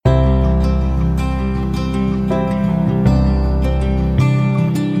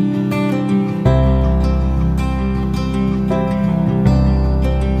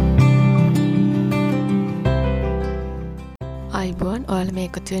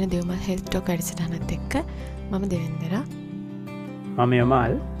එකතු වෙන දෙවමල් health talk වැඩසටහනත් එක්ක මම දෙවෙන්දරා. මම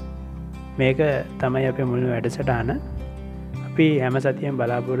යමල්. මේක තමයි අපේ මුල්ම වැඩසටහන. අපි හැම සතියෙන්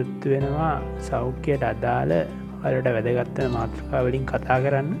බලාපොරොත්තු වෙනවා සෞඛ්‍යයට අදාළ වලට වැදගත්වන මාතෘකාවලින් කතා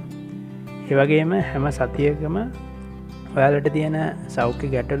කරන්න. ඒවගේම හැම සතියකම ඔයාලට තියෙන සෞඛ්‍ය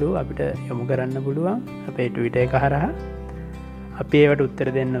ගැටලු අපිට යොමු කරන්න පුළුවන් අපේ ට්විට එක හරහා. අපි ඒවට උත්තර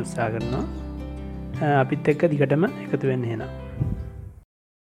දෙන්න උත්සා කරනවා. අපිත් එක්ක දිගටම එකතු වෙන්න හෙනම්.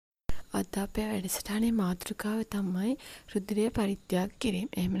 අද අපේ වැඩසටහනේ මාතෘකාව තමයි රුධිරය පරිත්‍යාග කිරීම.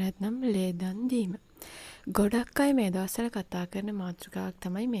 එහෙම නැත්නම් ලේ දන් දීම. ගොඩක් අය මේ දවස්වල කතා කරන මාතෘකාවක්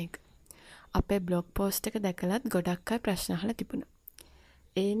තමයි මේක. අපේ බ්ලොග් පෝස්ට් එක දැකලත් ගොඩක් අය ප්‍රශ්න අහලා තිබුණා.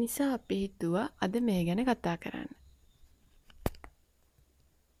 ඒ නිසා අපි හිතුවා අද මේ ගැන කතා කරන්න.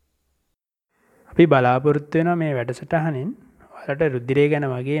 අපි බලාපොරොත්තු වෙනවා මේ වැඩසටහනින් ඔයාලට රුධිරය ගැන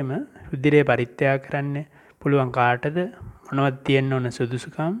වගේම රුධිරය පරිත්‍යාග කරන්න පුළුවන් කාටද, මොනවද තියෙන්න ඕන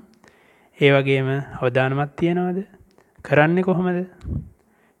සුදුසුකම්, ඒ වගේම අවදානමක් තියනවද, කරන්නේ කොහොමද,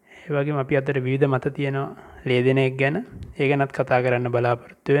 ඒ වගේම අපි අතර විවිධ මත තියෙනවා ලේ දෙන එක ගැන. ඒ ගැනත් කතා කරන්න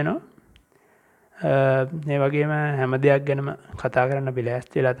බලාපොරොත්තු වෙනවා. ඒ වගේම හැම දෙයක් ගැනම කතා කරන්න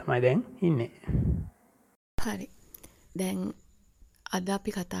බිලෑස්ති වෙලා තමයි දැන් ඉන්නේ. හරි. දැන් අද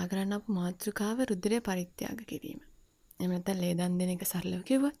අපි කතා කරන්න අපු මාතෘකාව රුධිරය පරිත්‍යාග කිරීම. එහෙම නැත්නම් ලේ දන් දෙන එක සරලව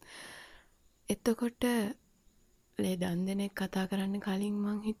කිව්වොත්. එතකොට ලේ දන් දෙන එක කතා කරන්න කලින්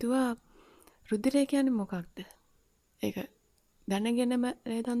මං හිතුවා රුධිරය කියන්නේ මොකක්ද? ඒක දැනගෙනම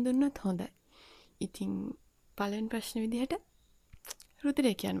ලේ දන් දුන්නත් හොඳයි. ඉතින් පළවෙනි ප්‍රශ්න විදිහට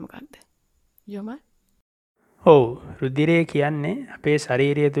රුධිරය කියන්නේ මොකක්ද? යොමල්? ඔව්, රුධිරය කියන්නේ අපේ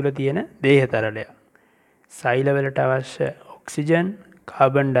ශරීරය තුල තියෙන දේහ තරලයක්. සෛලවලට අවශ්‍ය ඔක්සිජන්,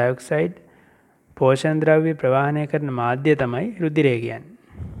 කාබන් ඩයොක්සයිඩ්, පෝෂණ ද්‍රව්‍ය ප්‍රවාහනය කරන මාධ්‍ය තමයි රුධිරය කියන්නේ.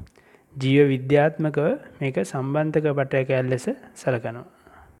 ජීව විද්‍යාත්මකව මේක සම්බන්ධක පටය කැල් ලෙස සලකනවා.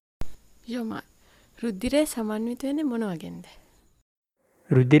 යොමල්, රුධිරය සමන්විත වෙන්නේ මොන වගේන්ද?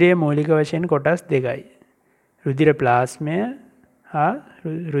 රුධිරයේ මූලික වශයෙන් කොටස් දෙකයි. රුධිර ප්ලාස්මය හා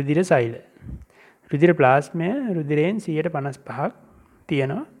රුධිර සෛල. රුධිර ප්ලාස්මය රුධිරයෙන් 55%ක්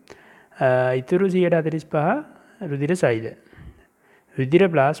තියෙනවා. ඉතුරු 45% රුධිර සෛල. රුධිර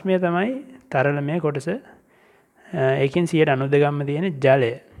ප්ලාස්මය තමයි තරලමය කොටස. ඒකෙන් 92%ක්ම තියෙන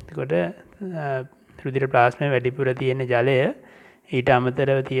ජලය. එතකොට රුධිර ප්ලාස්මය වැඩිපුර තියෙන ජලය, ඊට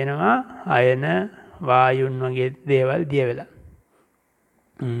අමතරව තියෙනවා අයන, වායුන් වගේ දේවල් දිය වෙලා.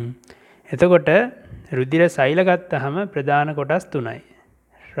 එතකොට රුධිර සෛල ගත්තහම ප්‍රධාන කොටස් තුනයි.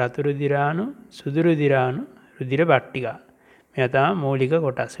 රතු රුධිරාණු, සුදු රුධිරාණු, රුධිර පට්ටිකා. මේවා තමයි මූලික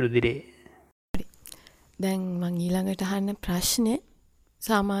කොටස් රුධිරයේ. දැන් මං ඊළඟට අහන්න ප්‍රශ්නේ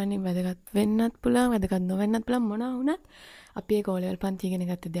සාමාන්‍යයෙන් වැදගත් වෙන්නත් පුළුවන්, වැදගත් නොවෙන්නත් පුළුවන්. මොනවා වුණත් අපි ඒක ඕලෙවල් පන්ති ඉගෙන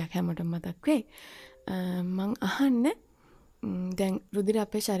ගත්ත දෙයක් හැමෝටම මතක් වෙයි. මං අහන්නේ දැන් රුධිර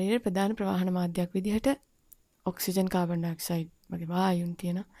අපේ ශරීරයේ ප්‍රධාන ප්‍රවාහන මාධ්‍යයක් විදිහට ඔක්සිජන්, කාබන් ඩයොක්සයිඩ් වගේ වායුන්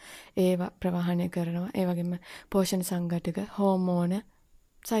තියෙනවා. ඒවා ප්‍රවාහනය කරනවා. ඒ වගේම පෝෂණ සංඝටක, හෝමෝන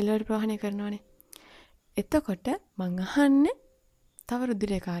සෛල වලට ප්‍රවාහනය කරනවානේ. එතකොට මං අහන්නේ තව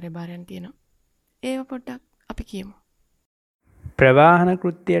රුධිරයේ කාර්යභාරයන් තියෙනවා. ඒව පොඩ්ඩක් අපි කියමු. ප්‍රවාහන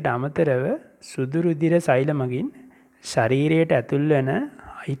කෘත්‍යයට අමතරව සුදු රුධිර සෛල මගින් ශරීරයට ඇතුල් වෙන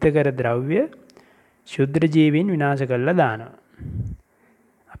අහිතකර ද්‍රව්‍ය ශුද්ධ ජීවීන් විනාශ කරලා දානවා.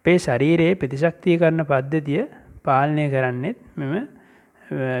 අපේ ශරීරයේ ප්‍රතිශක්තිකරණ පද්ධතිය පාලනය කරන්නේත් මෙම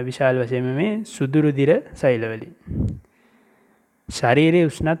විශාල වශයෙන් මේ සුදු රුධිර සෛල වලින්. ශරීරයේ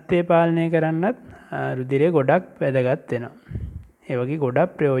උෂ්ණත්වය පාලනය කරන්නත් රුධිරය ගොඩක් වැදගත් වෙනවා. ඒ වගේ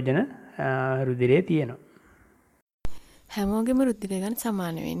ගොඩක් ප්‍රයෝජන රුධිරයේ තියෙනවා. හැමෝගෙම රුධිරය ගන්න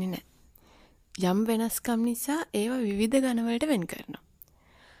සමාන වෙන්නේ නැහැ. යම් වෙනස්කම් නිසා ඒවා විවිධ ඝන වලට වෙන් කරනවා.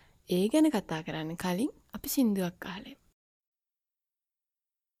 ඒ ගැන කතා කරන්න කලින් අපි සින්දුවක් අහලා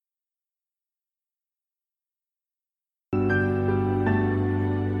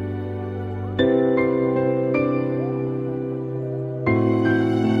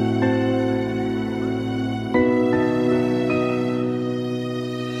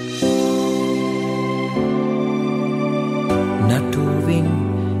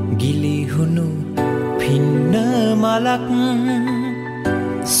මලක්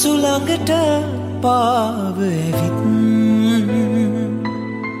සුළඟට පාව ඇවිත්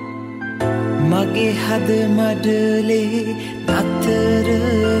මගේ හද මඩලේ නතර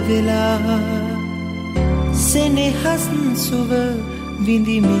වෙලා සෙනෙහස් සුව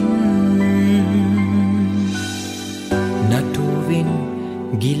විඳිමින් නටුවෙන්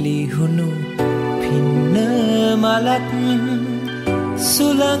ගිලිහුණු පින්න මලක්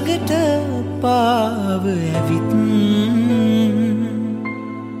සුළඟට පාව ඇවිත්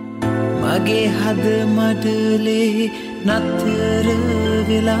මගේ හද මඩලේ නතර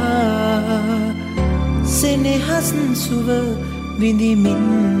වෙලා සෙනෙහස් සුව විඳිමින්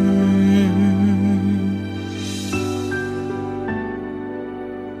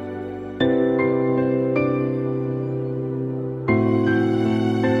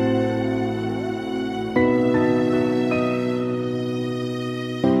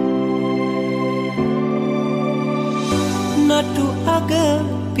නටු අග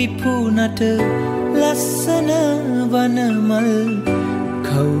පිපුනට ලස්සන වනමල්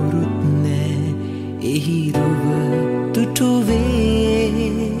කවුරුත් නෑ එහි රුව තුටුවේ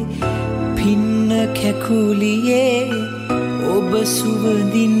පින්න කැකුලියේ ඔබ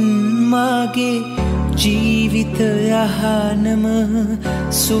සුවඳින් මාගේ ජීවිත යහනම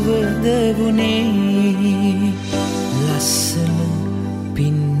සුවඳ වුණේ ලස්සන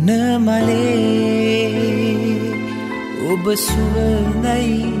පින්න මලේ ඔබ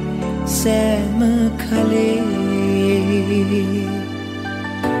සුවඳයි සෑම කලේ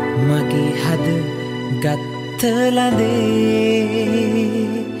මගේ හද ගත්ත ලදේ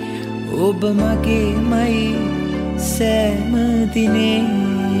ඔබ මගේමයි සෑම දිනේ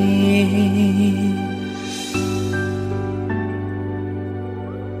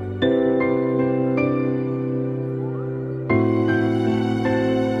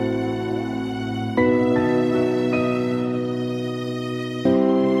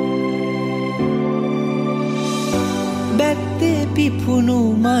පිපුණු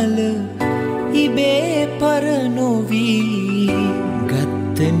මල ඉබේ පරනොවී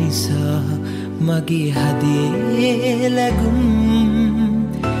ගත්ත නිසා මගේ හදේ ලැගුම්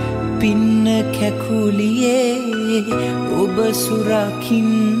පින්න කැකුලියේ ඔබ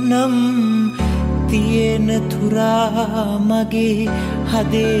සුරකින්නම් තියෙන තුරා මගේ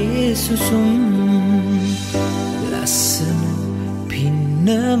හදේ සුසුම් ලස්සන පින්න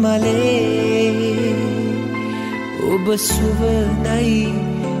මලේ ඔබ සුවඳයි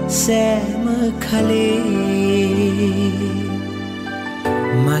සෑම කලේ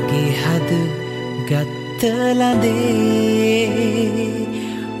මගේ හද ගත්ත ලදේ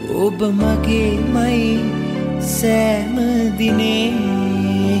ඔබ මගේමයි සෑම දිනේ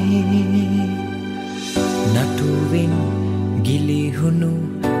නටුවෙන් ගිලිහුණු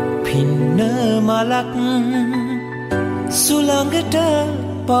පින්න මලක් සුළඟට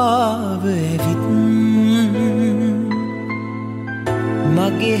පාව ඇවිත්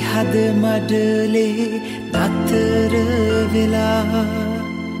මගේ හද මඩලේ නතර වෙලා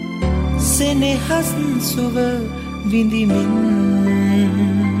සෙනෙහස් සුව විඳිමින්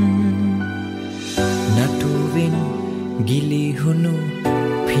නටුවෙන් ගිලිහුණු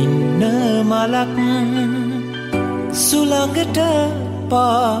පින්න මලක් සුළඟට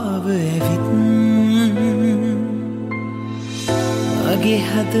පාව ඇවිත් මගේ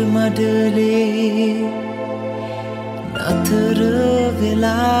හද මඩලේ නතර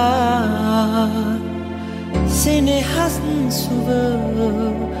වෙලා සෙනෙහස් සුව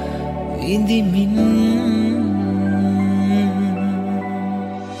විඳිමින්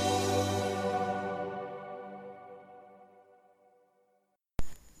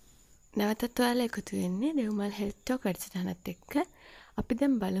නැවතත් ඔයාලා එකතු වෙන්නේ දෙව්මල් හෙල්ත් ටෝක් වැඩසටහනත් එක්ක. අපි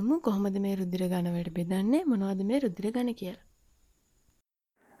දැන් බලමු කොහොමද මේ රුධිර ඝන වලට බෙදන්නේ, මොනවද මේ රුධිර ඝන කියලා.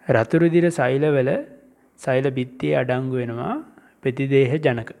 රතු රුධිර සෛලවල සෛල බිත්තියේ අඩංගු වෙනවා ප්‍රතිදේහ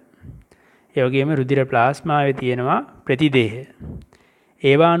ජනක. ඒ වගේම රුධිර ප්ලාස්මාවේ තියෙනවා ප්‍රතිදේහ.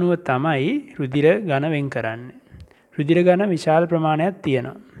 ඒවා අනුව තමයි රුධිර ඝන වෙන් කරන්නේ. රුධිර ඝන විශාල ප්‍රමාණයක්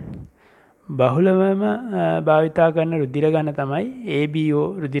තියෙනවා. බහුලවම භාවිතා කරන රුධිර ඝන තමයි ABO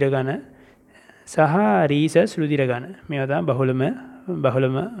රුධිර ඝන සහ රීසස් රුධිර ඝන. මේවා තමයි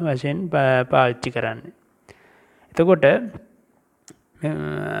බහුලම වශයෙන් පාවිච්චි කරන්නේ. එතකොට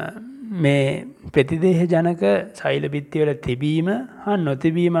මේ ප්‍රතිදේහ ජනක සෛල බිත්තිය වල තිබීම හා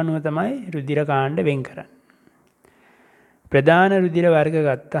නොතිබීම අනුව තමයි රුධිර කාණ්ඩ වෙන් කරන්නේ. ප්‍රධාන රුධිර වර්ග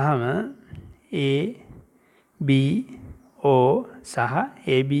ගත්තාම A, B, O සහ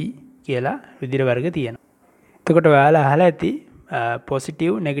AB කියලා රුධිර වර්ග තියෙනවා. එතකොට ඔයාලා අහලා ඇති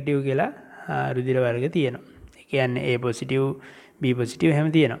පොසිටිව් නෙගටිව් කියලා රුධිර වර්ග තියෙනවා. ඒ කියන්නේ A පොසිටිව්, B පොසිටිව් එහෙම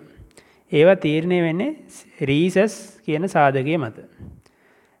තියෙනවා. ඒවා තීරණය වෙන්නේ රීසස් කියන සාධකයේ මත.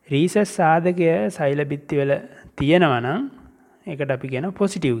 රීසස් සාධකය සෛල බිත්ති වල තියෙනවා නම් ඒකට අපි කියනවා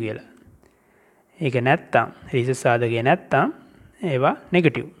පොසිටිව් කියලා. ඒක නැත්තම් රීසස් සාධකය නැත්තම් ඒවා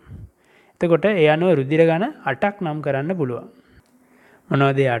නෙගටිව්. එතකොට ඒ අනුව රුධිර ඝන 8ක් නම් කරන්න පුළුවන්.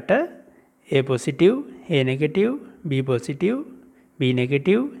 මොනවද ඒ 8? A positive, A negative, B positive, B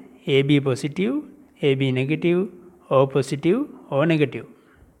negative, AB positive, AB negative, O positive, O negative.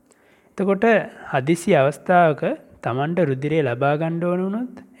 එතකොට හදිසි අවස්ථාවක Tamanට රුධිරය ලබා ගන්න ඕන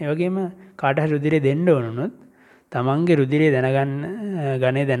වුණොත්, ඒ වගේම කාට හරි රුධිරය දෙන්න ඕන වුණොත් තමන්ගේ රුධිරය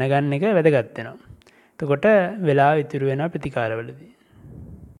ගණය දැනගන්න එක වැදගත් වෙනවා. එතකොට වෙලාව ඉතුරු වෙනවා ප්‍රතිකාරවලදී.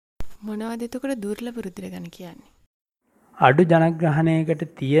 මොනවද එතකොට දුර්ලභ රුධිර ගණ කියන්නේ? අඩු ජනග්‍රහණයකට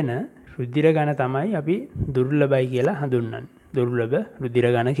තියෙන රුධිර ගණ තමයි අපි දුර්ලභයි කියලා හඳුන්වන්නේ. දුර්ලභ රුධිර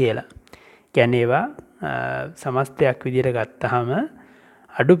ගණ කියලා. කියන්නේ ඒවා සමස්තයක් විදිහට ගත්තාම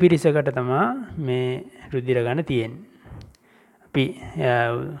අඩු පිරිසකට තමයි මේ රුධිර ගණ තියෙන්නේ. අපි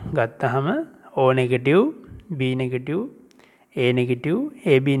ගත්තාම O negative, B negative, A negative,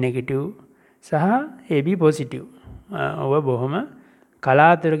 AB negative සහ AB පොසිටිව්. ඔව බොහොම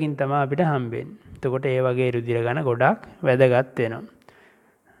කලාතුරකින් තමයි අපිට හම්බෙන්නේ. එතකොට ඒ වගේ රුධිර ගණ ගොඩක් වැදගත් වෙනවා.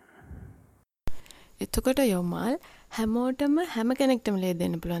 එතකොට යොමල් හැමෝටම හැම කෙනෙක්ටම ලේ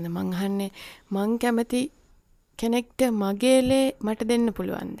දෙන්න පුළුවන්ද? මං අහන්නේ මං කැමති කෙනෙක්ට මගේ ලේ මට දෙන්න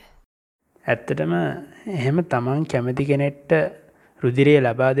පුළුවන්ද? ඇත්තටම එහෙම තමන් කැමති කෙනෙක්ට රුධිරය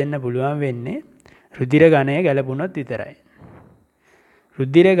ලබා දෙන්න පුළුවන් වෙන්නේ රුධිර ගණය ගැලපුණොත් විතරයි.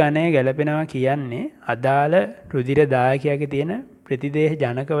 රුධිර ගණය ගැලපෙනවා කියන්නේ අදාළ රුධිර දායකයාගේ තියෙන ප්‍රතිදේහ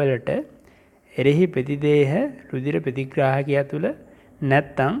ජනකවලට එරෙහි ප්‍රතිදේහ රුධිර ප්‍රතිග්‍රාහකයා තුළ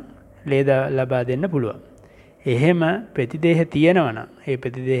නැත්තම් ලේ ලබා දෙන්න පුළුවන්. එහෙම ප්‍රතිදේහ තියෙනවා නම් ඒ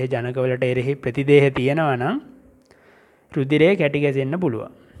ප්‍රතිදේහ ජනකවලට එරෙහි ප්‍රතිදේහ තියෙනවා නම් රුධිරය කැටි ගැසෙන්න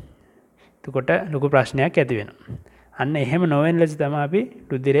පුළුවන්. එතකොට ලොකු ප්‍රශ්නයක් ඇති වෙනවා. අන්න එහෙම නොවෙන ලෙස තමයි අපි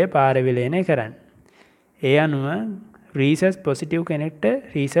රුධිරය පාරවිලයනය කරන්නේ. ඒ අනුව රීසස් පොසිටිව් කෙනෙක්ට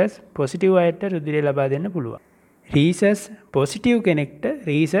රීසස් පොසිටිව් අයට රුධිරය ලබා දෙන්න පුළුවන්. රීසස් පොසිටිව් කෙනෙක්ට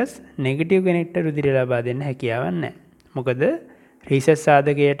රීසස් නෙගටිව් කෙනෙක්ට රුධිරය ලබා දෙන්න හැකියාවක් නැහැ. මොකද රීසස්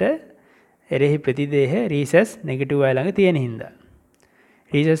සාධකයට එරෙහි ප්‍රතිදේහ රීසස් නෙගටිව් අය ළඟ තියෙන හින්දා.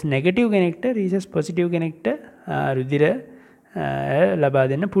 රීසස් නෙගටිව් කෙනෙක්ට රීසස් පොසිටිව් කෙනෙක්ට රුධිර ලබා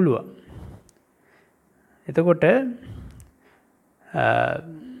දෙන්න පුළුවන්. එතකොට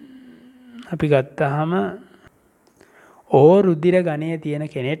අපි ගත්තාම O රුධිර ගණය තියෙන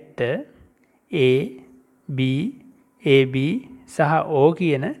කෙනෙක්ට A, B, AB සහ O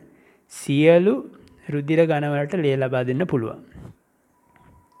කියන සියලු රුධිර ගණවලට ලේ ලබා දෙන්න පුළුවන්.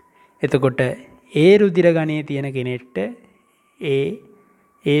 එතකොට A රුධිර ගණය තියෙන කෙනෙක්ට A,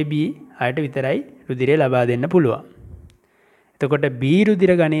 AB අයට විතරයි රුධිරය ලබා දෙන්න පුළුවන්. එතකොට B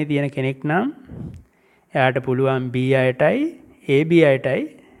රුධිර ගණය තියෙන කෙනෙක් නම් එයාට පුළුවන් B අයටයි AB අයටයි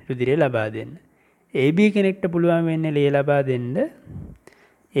රුධිරය ලබා දෙන්න. AB කෙනෙක්ට පුළුවන් වෙන්නේ ලේ ලබා දෙන්න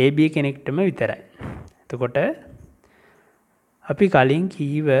AB කෙනෙක්ටම විතරයි. එතකොට අපි කලින්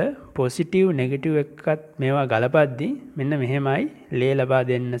කීව පොසිටිව් නෙගටිව් එකත් මේවා ගලපද්දි මෙන්න මෙහෙමයි ලේ ලබා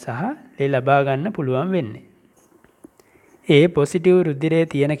දෙන්න සහ ලේ ලබා ගන්න පුළුවන් වෙන්නේ. A පොසිටිව් රුධිරය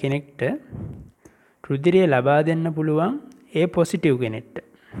තියෙන කෙනෙක්ට රුධිරය ලබා දෙන්න පුළුවන් A පොසිටිව් කෙනෙක්ට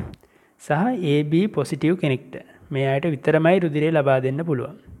සහ AB පොසිටිව් කෙනෙක්ට. මේ අයට විතරමයි රුධිරය ලබා දෙන්න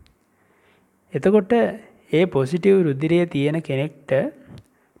පුළුවන්. එතකොට A පොසිටිව් රුධිරය තියෙන කෙනෙක්ට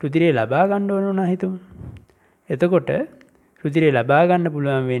රුධිරය ලබා ගන්න ඕන වුණා හිතමු. එතකොට රුධිරය ලබා ගන්න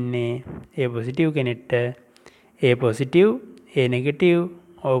පුළුවන් වෙන්නේ A පොසිටිව් කෙනෙක්ට A positive, A negative,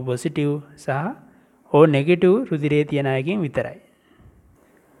 O positive සහ O නෙගටිව් රුධිරය තියෙන අයකින් විතරයි.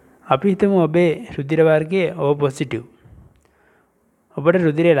 අපි හිතමු ඔබේ රුධිර වර්ගයේ O පොසිටිව්. ඔබට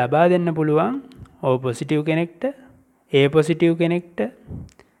රුධිරය ලබා දෙන්න පුළුවන් O පොසිටිව් කෙනෙක්ට, A පොසිටිව් කෙනෙක්ට,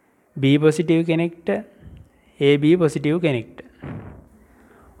 B පොසිටිව් කෙනෙක්ට, AB පොසිටිව් කෙනෙක්ට.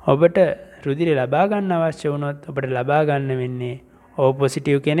 ඔබට රුධිරය ලබා ගන්න අවශ්‍ය වුණොත් ඔබට ලබා ගන්න වෙන්නේ O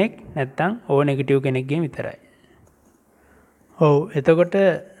පොසිටිව් කෙනෙක් නැත්නම් O නෙගටිව් කෙනෙක්ගෙන් විතරයි. ඔව් එතකොට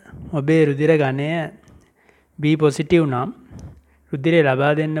ඔබේ රුධිර ගණය B පොසිටිව් නම් රුධිරය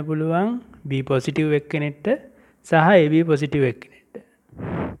ලබා දෙන්න පුළුවන් B පොසිටිව් එක්කෙනෙක්ට සහ AB පොසිටිව් එක්කෙනෙක්ට.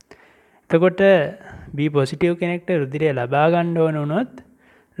 එතකොට B පොසිටිව් කෙනෙක්ට රුධිරය ලබා ගන්න ඕන වුණොත්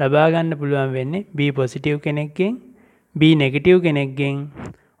ලබා ගන්න පුළුවන් වෙන්නේ B පොසිටිව් කෙනෙක්ගෙන්, B නෙගටිව් කෙනෙක්ගෙන්,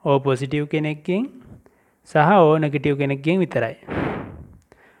 O පොසිටිව් කෙනෙක්ගෙන් සහ O නෙගටිව් කෙනෙක්ගෙන් විතරයි.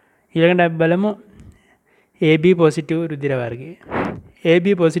 ඊළඟට අපි බලමු AB පොසිටිව් රුධිර වර්ගය. AB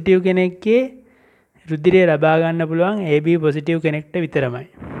පොසිටිව් කෙනෙක්ගේ රුධිරය ලබා ගන්න පුළුවන් AB පොසිටිව් කෙනෙක්ට විතරමයි.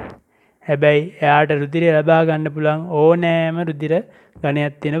 හැබැයි එයාට රුධිරය ලබා ගන්න පුළුවන් ඕනෑම රුධිර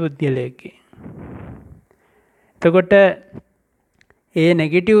ගණයක් තියෙන පුද්ගලයෙක්ගේ. එතකොට A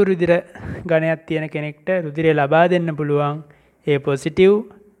නෙගටිව් රුධිර ගණයක් තියෙන කෙනෙක්ට රුධිරය ලබා දෙන්න පුළුවන් A positive,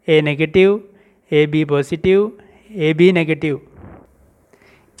 A negative, AB positive, AB negative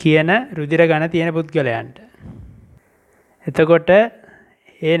කියන රුධිර ගණ තියෙන පුද්ගලයන්ට. එතකොට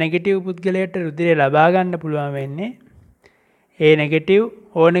A නෙගටිව් පුද්ගලයාට රුධිරය ලබා ගන්න පුළුවන් වෙන්නේ A නෙගටිව්,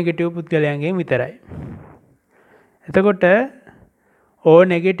 O නෙගටිව් පුද්ගලයන්ගෙන් විතරයි. එතකොට O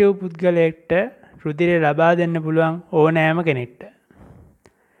නෙගටිව් පුද්ගලයෙක්ට රුධිරය ලබා දෙන්න පුළුවන් ඕනෑම කෙනෙක්ට.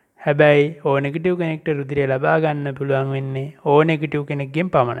 හැබැයි O නෙගටිව් කෙනෙක්ට රුධිරය ලබා ගන්න පුළුවන් වෙන්නේ O නෙගටිව් කෙනෙක්ගෙන්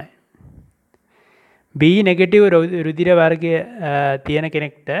පමණයි. B නෙගටිව් රුධිර වර්ගය තියෙන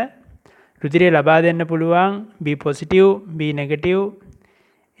කෙනෙක්ට රුධිරය ලබා දෙන්න පුළුවන් B positive, B negative,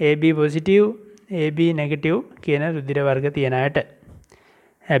 AB positive, AB negative කියන රුධිර වර්ග තියෙන අයට.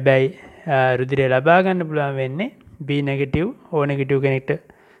 හැබැයි රුධිරය ලබා ගන්න පුළුවන් වෙන්නේ B නෙගටිව්, O නෙගටිව්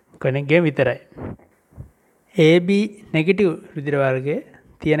කෙනෙක්ගෙන් විතරයි. AB නෙගටිව් රුධිර වර්ගය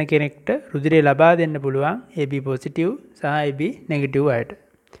තියෙන කෙනෙක්ට රුධිරය ලබා දෙන්න පුළුවන් AB පොසිටිව් සහ AB නෙගටිව් අයට.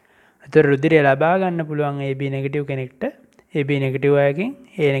 ඒතර රුධිරය ලබා ගන්න පුළුවන් AB නෙගටිව් කෙනෙක්ට AB නෙගටිව් අයගෙන්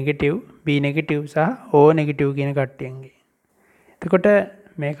A නෙගටිව්, B නෙගටිව් සහ O නෙගටිව් කියන කට්ටියන්ගේ. එතකොට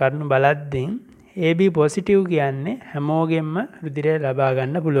මේ කරුණු බලද්දී AB පොසිටිව් කියන්නේ හැමෝගෙම රුධිරය ලබා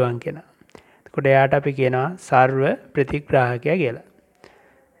ගන්න පුළුවන් කෙනා. එතකොට එයාට අපි කියනවා සර්ව ප්‍රතිග්‍රාහකයා කියලා.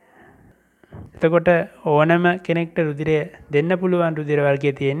 එතකොට ඕනම කෙනෙක්ට රුධිරය දෙන්න පුළුවන් රුධිර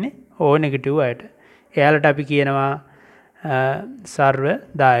වර්ගය තියෙන්නේ O නෙගටිව් අයට. එයාලට අපි කියනවා සර්ව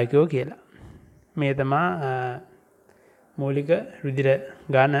දායකයෝ කියලා. මේ තමයි මූලික රුධිර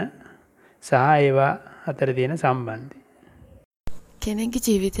ඝන සහ ඒවා අතර තියෙන සම්බන්ධය. කෙනෙක්ගේ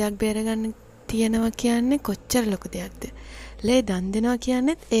ජීවිතයක් බේරගන්න තියෙනවා කියන්නේ කොච්චර ලොකු දෙයක්ද? ලේ දන් දෙනවා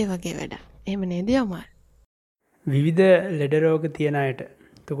කියන්නේත් ඒ වගේ වැඩක්. එහෙම නේද යමාල්? විවිධ ලෙඩ රෝග තියෙන අයට,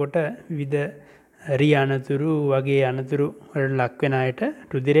 එතකොට විවිධ රිය අනතුරු වගේ අනතුරු වලට ලක් වෙන අයට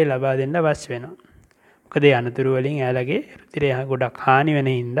රුධිරය ලබා දෙන්න අවශ්‍ය වෙනවා. මොකද ඒ අනතුරු වලින් එයාලගේ රුධිරය ගොඩක් හානි වෙන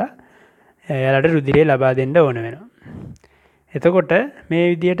හින්දා එයාලට රුධිරය ලබා දෙන්න ඕන වෙනවා. එතකොට මේ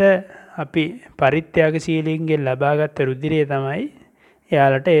විදිහට අපි පරිත්‍යාගශීලීන්ගෙන් ලබාගත් රුධිරය තමයි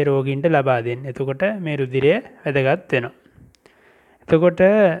එයාලට ඒ රෝගීන්ට ලබා දෙන්නේ. එතකොට මේ රුධිරය වැදගත් වෙනවා. එතකොට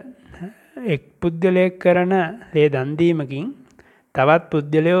එක් පුද්ගලයෙක් කරන ලේ දන් දීමකින් තවත්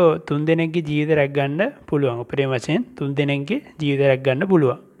පුද්ගලයෝ 3 දෙනෙක්ගේ ජීවිත රැක ගන්න පුළුවන්. උපරිම වශයෙන් 3 දෙනෙක්ගේ ජීවිත රැක ගන්න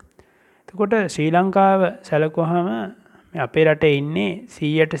පුළුවන්. එතකොට ශ්‍රී ලංකාව සැලකුවාම අපේ රටේ ඉන්නේ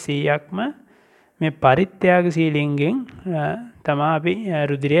 100%ක්ම මේ පරිත්‍යාගශීලීන්ගෙන් තමයි අපි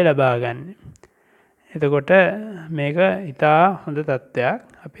රුධිරය ලබා ගන්න. එතකොට මේක ඉතා හොඳ තත්ත්වයක්.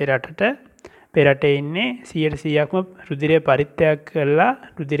 අපේ රටේ ඉන්නේ 100%ක්ම රුධිරය පරිත්‍යාග කරලා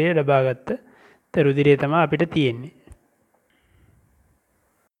රුධිරය ලබාගත්ත රුධිරය තමයි අපිට තියෙන්නේ.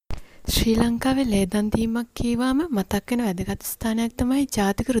 ශ්‍රී ලංකාවේ ලේ දන් දීමක් කීවාම මතක් වෙන වැදගත් ස්ථානයක් තමයි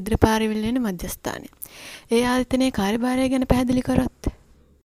ජාතික රුධිර පාරවිල්ලන මධ්‍යස්ථානය. ඒ ආයතනයේ කාර්යභාරය ගැන පැහැදිලි කරොත්.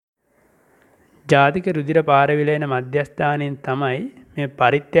 ජාතික රුධිර පාරවිලයන මධ්‍යස්ථානයෙන් තමයි මේ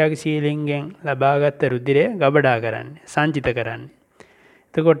පරිත්‍යාගශීලීන්ගෙන් ලබාගත් රුධිරය ගබඩා කරන්නේ, සංචිත කරන්නේ.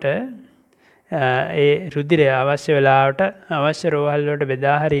 එතකොට ඒ රුධිරය අවශ්‍ය වෙලාවට අවශ්‍ය රෝහල් වලට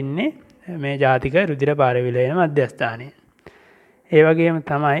බෙදා හරින්නේ මේ ජාතික රුධිර පාරවිලයන මධ්‍යස්ථානය. ඒ වගේම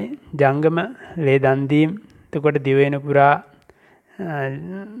තමයි ජංගම ලේ දන් දීම් එතකොට දිවයින පුරා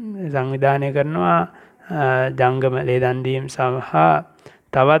සංවිධානය කරනවා ජංගම ලේ දන් දීම් සහ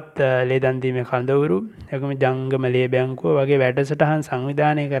තවත් ලේ දන් දීමේ කඳවුරු එකම ජංගම ලේ බැංකුව වගේ වැඩසටහන්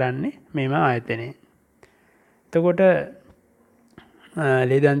සංවිධානය කරන්නේ මේම ආයතනයේ. එතකොට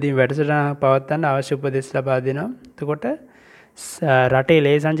ලේ දන් දීම වැඩසටහන පවත්වන්න අවශ්‍ය උපදෙස් ලබා දෙනවා. එතකොට රටේ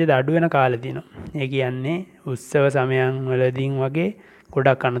ලේ සංචිත අඩු වෙන කාලෙ දිනවා. ඒ කියන්නේ උත්සව සමයන් වලදී වගේ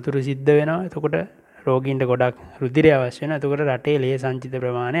ගොඩක් අනතුරු සිද්ධ වෙනවා. එතකොට රෝගීන්ට ගොඩක් රුධිරය අවශ්‍ය වෙනවා. එතකොට රටේ ලේ සංචිත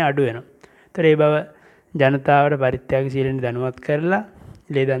ප්‍රමාණය අඩු වෙනවා. ඒතර ඒ බව ජනතාවට පරිත්‍යාගශීලීන් දැනුවත් කරලා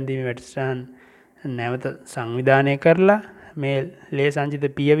ලේ දන් දීමේ වැඩසටහන් නැවත සංවිධානය කරලා මේ ලේ සංචිත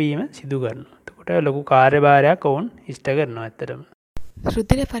පියවීම සිදු කරනවා. එතකොට ලොකු කාර්යභාරයක් වුන් ඉෂ්ට කරනවා ඇත්තටම.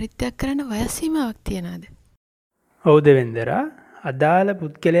 රුධිරය පරිත්‍යාග කරන්න වයස් සීමාවක් තියනවාද? ඔව් දෙවෙන්දරා. අදාළ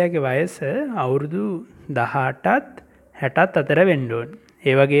පුද්ගලයාගේ වයස අවුරුදු 18ත් 60ත් අතර වෙන්න ඕන.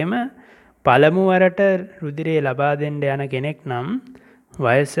 ඒ වගේම පළමු වරට රුධිරය ලබා දෙන්න යන කෙනෙක් නම්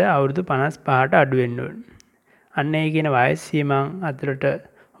වයස අවුරුදු 55ට අඩු වෙන්න ඕන. අන්න ඒ කියන වයස් සීමාන් අතරට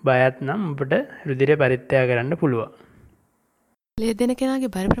බයත් නම් ඔබට රුධිරය පරිත්‍යාග කරන්න පුළුවන්. ලේ දෙන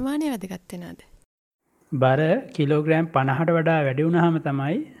කෙනාගේ බර ප්‍රමාණය වැදගත් වෙනවද? බර කිලෝග්‍රෑම් 50ට වඩා වැඩි වුණාම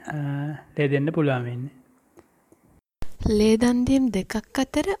තමයි ලේ දෙන්න පුළුවන් වෙන්නේ. ලේ දන් දීම් දෙකක්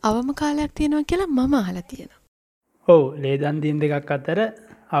අතර අවම කාලයක් තියෙනවා කියලා මම අහලා තියෙනවා. ඔව් ලේ දන් දීම් දෙකක් අතර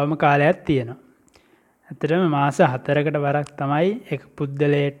අවම කාලයක් තියෙනවා. ඇත්තටම මාස 4කට වරක් තමයි එක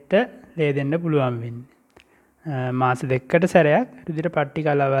පුද්ගලයෙක්ට ලේ දෙන්න පුළුවන් වෙන්නේ. මාස 2කට සැරයක් රුධිර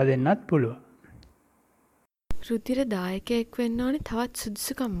පට්ටිකා ලබා දෙන්නත් පුළුවන්. රුධිර දායකයෙක් වෙන්න ඕනේ තවත්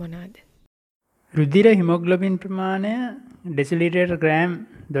සුදුසුකම් මොනවාද? රුධිර හිමොග්ලොබින් ප්‍රමාණය ඩෙසිලිටර් ග්‍රෑම්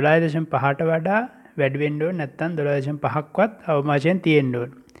 12.5ට වඩා වැඩි වෙන්න ඕනේ නැත්නම් 12.5ක්වත් අවම වශයෙන් තියෙන්න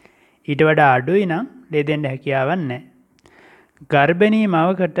ඕනේ. ඊට වඩා අඩුයි නම් ලේ දෙන්න හැකියාවක් නැහැ. ගර්භණී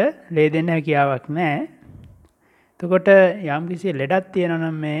මවකට ලේ දෙන්න හැකියාවක් නැහැ. එතකොට යම්කිසි ලෙඩක් තියෙනවා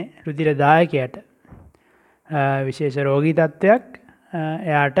නම් මේ රුධිර දායකයට විශේෂ රෝගී තත්ත්වයක්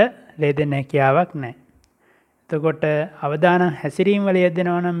එයාට ලේ දෙන්න හැකියාවක් නැහැ. එතකොට අවදානම් හැසිරීම වල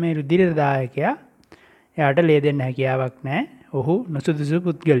යෙදෙනවා නම් මේ රුධිර දායකයා එයාට ලේ දෙන්න හැකියාවක් නැහැ. ඔහු නුසුදුසු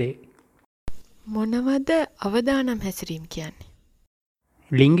පුද්ගලයෙක්. මොනවද අවදානම් හැසිරීම කියන්නේ?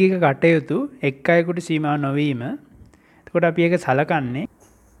 ලිංගික කටයුතු එක් අයෙකුට සීමා නොවීම. එතකොට අපි ඒක සලකන්නේ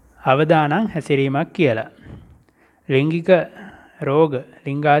අවදානම් හැසිරීමක් කියලා. ලිංගික රෝග,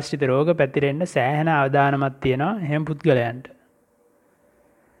 ලිංගාශ්‍රිත රෝග පැතිරෙන්න සෑහෙන අවදානමක් තියෙනවා එහෙම පුද්ගලයන්ට.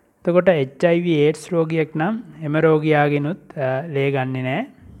 එතකොට HIV AIDS රෝගියෙක් නම් එම රෝගියාගෙනුත් ලේ ගන්නෙ නැහැ.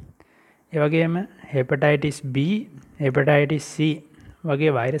 ඒ වගේම හෙපටයිටිස් B, හෙපටයිටිස් C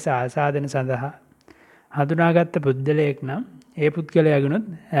වගේ වෛරස් ආසාදන සඳහා හඳුනාගත්ත පුද්ගලයෙක් නම් ඒ පුද්ගලයාගෙනුත්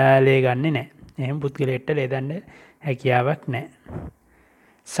ලේ ගන්නෙ නැහැ. එහෙම පුද්ගලයෙක්ට ලේ දන්න හැකියාවක් නැහැ.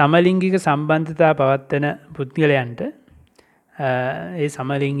 සමලිංගික සම්බන්ධතා පවත්වන පුද්ගලයන්ට ඒ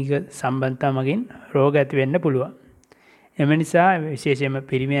සමලිංගික සම්බන්ධතා මගින් රෝග ඇති වෙන්න පුළුවන්. එම නිසා විශේෂයෙන්ම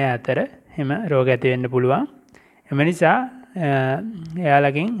පිරිමිය අතර එම රෝග ඇති වෙන්න පුළුවන්. එම නිසා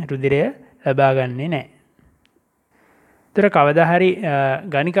එයාලගෙන් රුධිරය ලබා ගන්නේ නැහැ. ඒතර කවදා හරි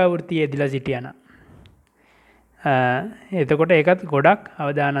ගණිකා වෘත්තියේ යෙදලා සිටියනම් එතකොට ඒකත් ගොඩක්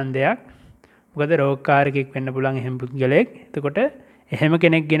අවදානම් දෙයක්. මොකද රෝගකාරකෙක් වෙන්න පුළුවන් එහෙම පුද්ගලයෙක්. එතකොට එහෙම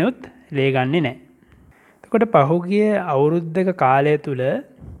කෙනෙක්ගෙනුත් ලේ ගන්නෙ නැහැ. එතකොට පහුගිය අවුරුද්දක කාලය තුල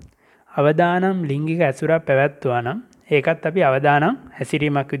අවදානම් ලිංගික ඇසුරක් පැවැත්වුවා නම් ඒකත් අපි අවදානම්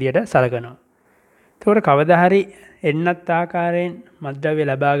හැසිරීමක් විදියට සලකනවා. එතකොට කවදා හරි එන්නත් ආකාරයෙන් මත්ද්‍රව්‍ය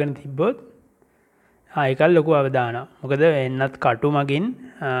ලබාගෙන තිබ්බොත් ඒකල් ලොකු අවදානමක්. මොකද එන්නත් කටු මගින්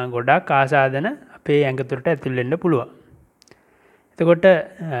ගොඩක් ආසාදන අපේ ඇඟ තුළට ඇතුල් වෙන්න පුළුවන්. එතකොට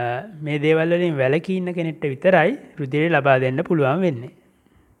මේ දේවල් වලින් වැළකී ඉන්න කෙනෙක්ට විතරයි රුධිරය ලබා දෙන්න පුළුවන් වෙන්නේ.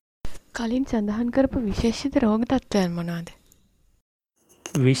 කලින් සඳහන් කරපු විශේෂිත රෝග තත්ත්වයන් මොනවාද?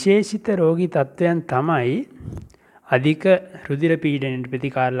 විශේෂිත රෝගී තත්ත්වයන් තමයි අධික රුධිර පීඩනයට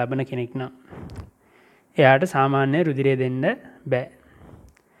ප්‍රතිකාර ලබන කෙනෙක් නම් එයාට සාමාන්‍ය රුධිරය දෙන්න බෑ.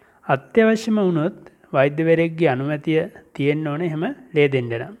 අත්‍යවශ්‍යම වුණොත් වෛද්‍යවරයෙක්ගේ අනුමැතිය තියෙන්න ඕනේ එහෙම ලේ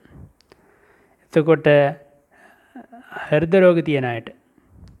දෙන්න නම්. එතකොට හෘද රෝග තියෙන අයට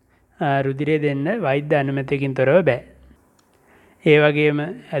රුධිරය දෙන්න වෛද්‍ය අනුමැතියකින් තොරව බෑ. ඒ වගේම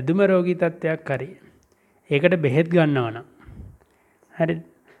ඇදුම රෝගී තත්ත්වයක් හරි ඒකට බෙහෙත් ගන්නවා නම් හරි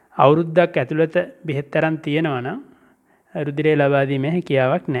අවුරුද්දක් ඇතුළත බෙහෙත් තරම් තියෙනවා නම් රුධිරය ලබා දීමේ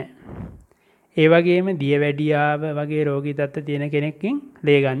හැකියාවක් නැහැ. ඒ වගේම දියවැඩියාව වගේ රෝගී තත්ත්ව තියෙන කෙනෙක්ගෙන්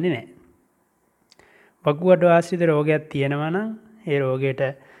ලේ ගන්නෙ නැහැ. වකුගඩු ආශ්‍රිත රෝගයක් තියෙනවා නම් ඒ රෝගයට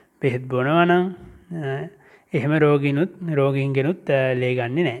බෙහෙත් බොනවා නම් එහෙම රෝගීන්ගෙනුත් ලේ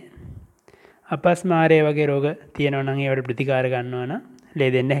ගන්නෙ නැහැ. අපස්මාරය වගේ රෝග තියෙනවා නම් ඒවට ප්‍රතිකාර ගන්නවා නම් ලේ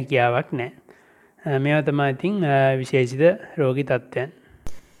දෙන්න හැකියාවක් නැහැ. මේවා තමයි ඉතින් විශේෂිත රෝගී තත්ත්වයන්.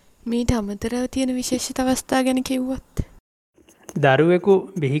 මීට අමතරව තියෙන විශේෂිත අවස්ථා ගැන කිව්වොත් දරුවෙකු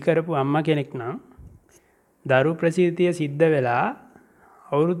බිහි කරපු අම්මා කෙනෙක් නම් දරු ප්‍රසූතිය සිද්ධ වෙලා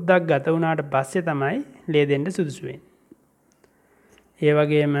අවුරුද්දක් ගත වුණාට පස්සේ තමයි ලේ දෙන්න සුදුසු වෙන්නේ. ඒ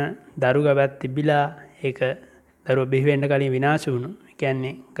වගේම දරු ගබක් තිබිලා ඒක දරුවා බිහි වෙන්න කලින් විනාශ වුණු. ඒ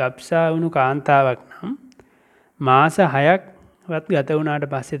කියන්නේ ගබ්සා වුණු කාන්තාවක් නම් මාස 6ක්වත් ගත වුණාට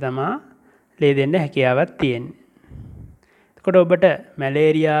පස්සේ තමයි ලේ දෙන්න හැකියාවක් තියෙන්නේ. එතකොට ඔබට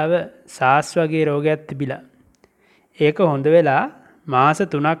මැලේරියාව SARS වගේ රෝගයක් තිබිලා ඒක හොඳ වෙලා මාස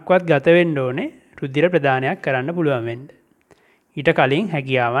 3ක්වත් ගත වෙන්න ඕනේ රුධිර ප්‍රදානයක් කරන්න පුළුවන් වෙන්න. ඊට කලින්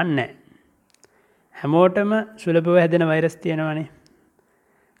හැකියාවක් නැහැ. හැමෝටම සුලභව හැදෙන වෛරස් තියෙනවනේ.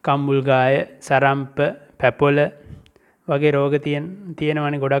 කම්බුල්ගාය, සරම්ප, පැපොල වගේ රෝග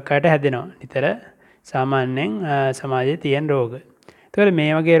තියෙනවනේ ගොඩක් අයට හැදෙනවා. නිතර සාමාන්‍යයෙන් සමාජයේ තියෙන රෝග. ඒතකොට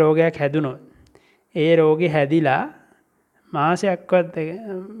මේ වගේ රෝගයක් හැදුනොත් ඒ රෝගේ හැදිලා මාසයක්වත්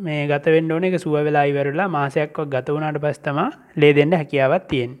මේ ගත වෙන්න ඕනේ. ඒක සුව වෙලා ඉවරලා මාසයක්වත් ගත වුණාට පස්සේ තමයි ලේ දෙන්න හැකියාවක්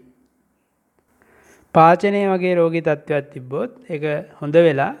තියෙන්නේ. පාචනය වගේ රෝගී තත්ත්වයක් තිබ්බොත් ඒක හොඳ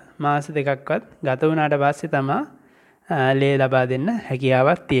වෙලා මාස 2ක්වත් ගත වුණාට පස්සේ තමයි ලේ ලබා දෙන්න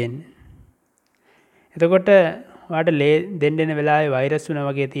හැකියාවක් තියෙන්නේ. එතකොට ඔයාට ලේ දෙන්න වෙලාවේ වෛරස් වුණා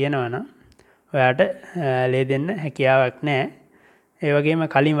වගේ තියෙනවා නම් ඔයාට ලේ දෙන්න හැකියාවක් නැහැ. ඒ වගේම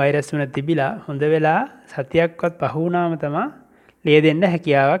කලින් වෛරස් වුණ තිබිලා හොඳ වෙලා සතියක්වත් පහ වුණාම තමයි ලේ දෙන්න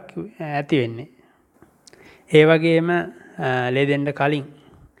හැකියාවක් ඇති වෙන්නේ. ඒ වගේම ලේ දෙන්න කලින්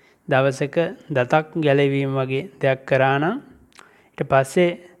දවසක දතක් ගැලවීම වගේ දෙයක් කරා නම් ඊට පස්සේ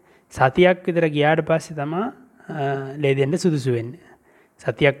සතියක් විතර ගියාට පස්සේ තමයි ලේ දෙන්න සුදුසු වෙන්නේ.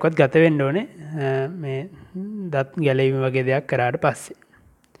 සතියක්වත් ගත වෙන්න ඕනේ මේ දත් ගැලවීම වගේ දෙයක් කරාට පස්සේ.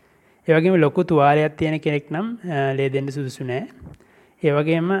 ඒ වගේම ලොකු තුවාලයක් තියෙන කෙනෙක් නම් ලේ දෙන්න සුදුසු නැහැ. ඒ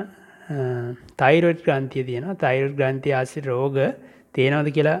වගේම තයිරොයිඩ් ග්‍රන්ථිය තියෙනවා. තයිරොයිඩ් ග්‍රන්ථිය ආශ්‍රිත රෝග තියෙනවද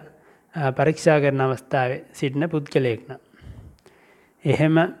කියලා පරීක්ෂා කරන අවස්ථාවේ සිටින පුද්ගලයෙක් නම්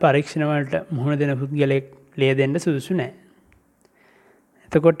එහෙම පරීක්ෂණ වලට මුහුණ දෙන පුද්ගලයෙක් ලේ දෙන්න සුදුසු නැහැ.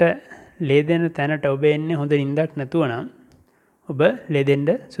 එතකොට ලේ දෙන තැනට ඔබ එන්නේ හොඳ නිින්දක් නැතුව නම් ඔබ ලේ දෙන්න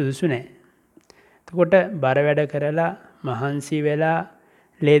සුදුසු නැහැ. එතකොට බර වැඩ කරලා මහන්සි වෙලා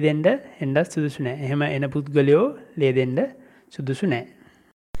ලේ දෙන්න එන්නත් සුදුසු නැහැ. එහෙම එන පුද්ගලයෝ ලේ දෙන්න සුදුසු නැහැ.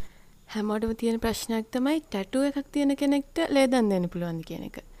 හැමෝටම තියෙන ප්‍රශ්නයක් තමයි ටැටූ එකක් තියෙන කෙනෙක්ට ලේ දන් දෙන්න පුළුවන්ද කියන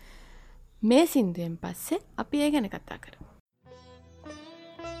එක. මේ සින්දුවෙන් පස්සේ අපි ඒ ගැන කතා කරමු.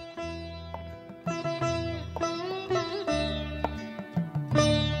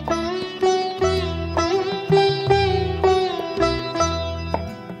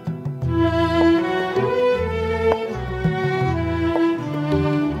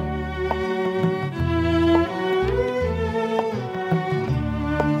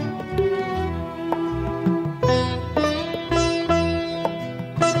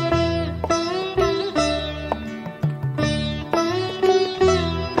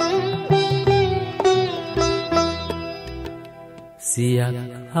 සියක්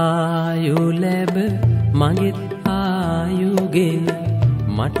ආයු ලැබ මගෙත් ආයුගෙන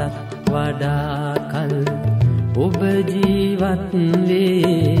මටත් වඩා කල් ඔබ ජීවත්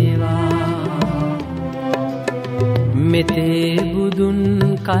වේවා. මෙතේ බුදුන්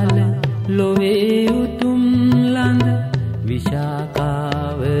කල ලොවේ උතුම් ළඟ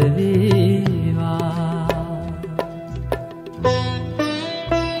විශාකාව වේවා.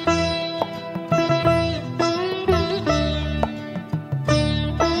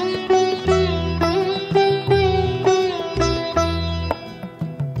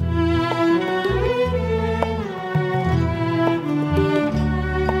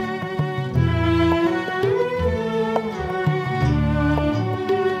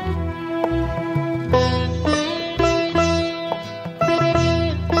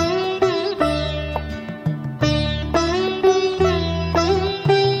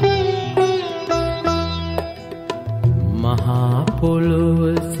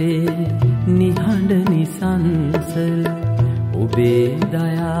 පොළොවසේ නිහඬ නිසංසල ඔබේ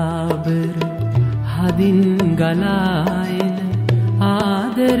දයාබර හදින් ගලායන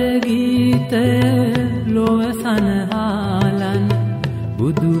ආදර ගීතය ලොව සනහාලන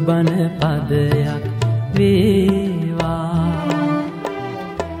බුදුබණ පදයක් වේවා.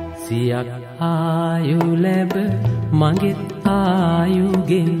 සියක් ආයු ලැබ මගෙත්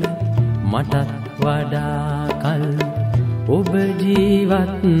ආයුගෙන මටත් වඩා කල් ඔබ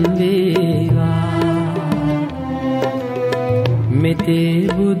ජීවත් වේවා. මෙතේ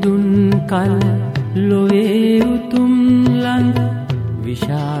බුදුන් කල ලොවේ උතුම් ළඟ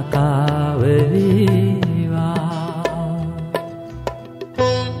විශාකාව වේවා.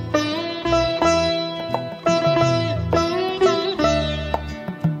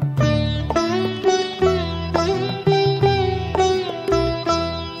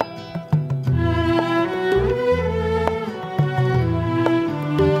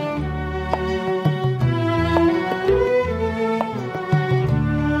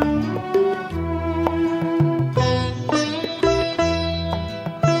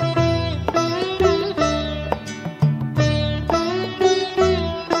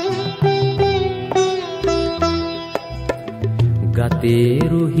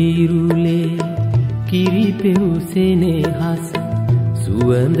 ගතේරු හිරුලේ කිරිපෙව්සෙනේ හස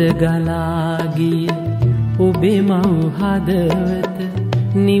සුවඳ ගලාගිය ඔබේ මව් හදවත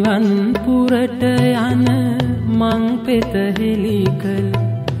නිවන් පුරට යන මං පෙත හෙළි කළ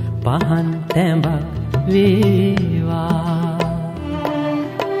පහන් තැඹක් වේවා.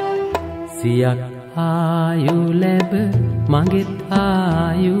 සියක් ආයු ලැබ මගෙත්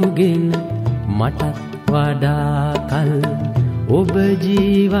ආයුගෙන මටත් වඩා කල් ඔබ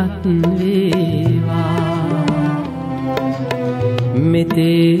ජීවත් වේවා.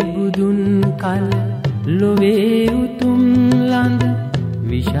 මෙතේ බුදුන් කල ලොවේ උතුම් ළඟ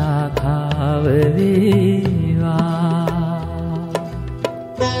විශාඛාව වේවා.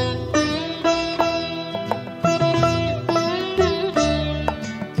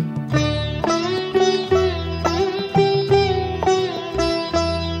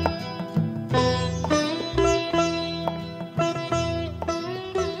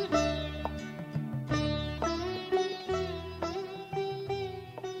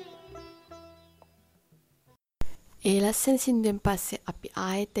 ඒ ලස්සන සින්දුවෙන් පස්සේ අපි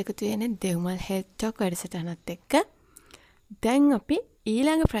ආයෙත් එකතු වෙන්නේ දෙව්මල් හෙල්ත් ටොක් වැඩසටහනත් එක්ක. දැන් අපි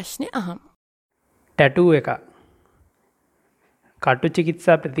ඊළඟ ප්‍රශ්නේ අහමු. ටැටූ එක කටු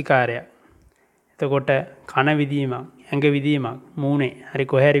චිකිත්සා ප්‍රතිකාරයක්. එතකොට කන විදීමක්, ඇඟ විදීමක්, මූණේ හරි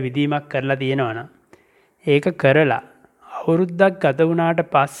කොහේ හරි විදීමක් කරලා තියෙනවනම් ඒක කරලා අවුරුද්දක් ගත වුණාට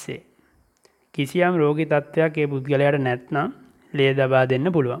පස්සේ කිසියම් රෝගී තත්ත්වයක් ඒ පුද්ගලයාට නැත්නම් ලේ දබා දෙන්න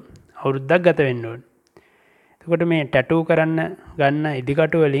පුළුවන්. අවුරුද්දක් ගත වෙන්න ඕනේ. එතකොට මේ ටැටූ කරන්න ගන්න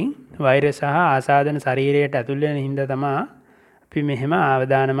ඉදිකටු වලින් වෛරස් සහ ආසාදන ශරීරයට ඇතුල් වෙන හින්දා තමයි අපි මෙහෙම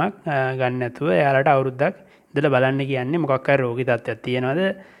අවදානමක් ගන්න නැතුව එයාලට අවුරුද්දක් ඉඳලා බලන්න කියන්නේ මොකක් හරි රෝගී තත්ත්වයක් තියෙනවද?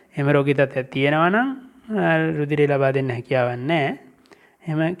 එහෙම රෝගී තත්ත්වයක් තියෙනවා නම් රුධිරය ලබා දෙන්න හැකියාවක් නැහැ.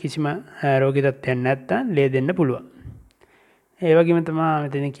 එහෙම කිසිම රෝගී තත්ත්වයක් නැත්නම් ලේ දෙන්න පුළුවන්. ඒ වගේම තමයි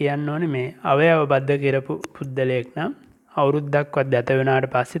මෙතන කියන්න ඕනේ මේ අවයව බද්ධ කරපු පුද්ගලයෙක් නම් අවුරුද්දක්වත් ගත වෙනාට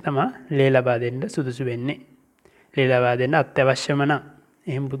පස්සේ තමයි ලේ ලබා දෙන්න සුදුසු වෙන්නේ. ලේ ලබා දෙන්න අත්‍යවශ්‍යම නම්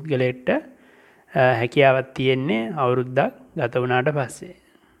එහෙම පුද්ගලයෙක්ට හැකියාවක් තියෙන්නේ අවුරුද්දක් ගත වුණාට පස්සේ.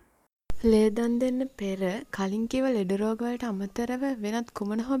 ලේ දන් දෙන්න පෙර කලින් කිව්ව ලෙඩ රෝග වලට අමතරව වෙනත්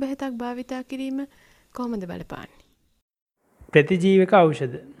කුමන හෝ බෙහෙතක් භාවිතා කිරීම කොහොමද බලපාන්නේ? ප්‍රතිජීවක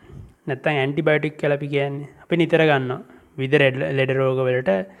ඖෂධ නැත්නම් ඇන්ටිබයොටික් කියලා අපි කියන්නේ. අපි නිතර ගන්නවා. විවිධ ලෙඩ රෝග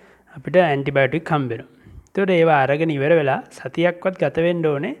වලට අපිට ඇන්ටිබයොටික් හම්බ වෙනවා. ඒතකොට ඒවා අරගෙන ඉවර වෙලා සතියක්වත් ගත වෙන්න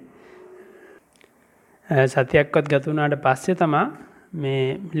ඕනේ. සතියක්වත් ගත වුණාට පස්සේ තමයි මේ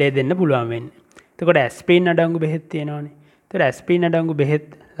ලේ දෙන්න පුළුවන් වෙන්නේ. එතකොට ඇස්ප්‍රින් අඩංගු බෙහෙත් තියෙනවානේ. ඒතකොට ඇස්ප්‍රින් අඩංගු බෙහෙත්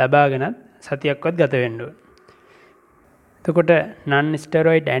ලබාගෙනත් සතියක්වත් ගත වෙන්න ඕනේ. එතකොට non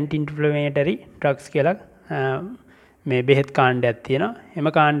steroid anti inflammatory drugs කියලා මේ බෙහෙත් කාණ්ඩයක් තියෙනවා. එම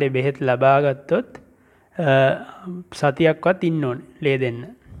කාණ්ඩේ බෙහෙත් ලබා ගත්තොත් සතියක්වත් ඉන්න ඕනේ ලේ දෙන්න.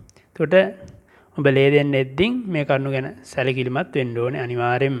 එතකොට ඔබ ලේ දෙන්න එද්දීන් මේ කරුණු ගැන සැලකිලිමත් වෙන්න ඕනේ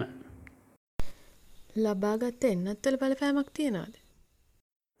අනිවාර්යෙන්ම. ලබාගත් එන්නත් වල බලපෑමක් තියනවාද?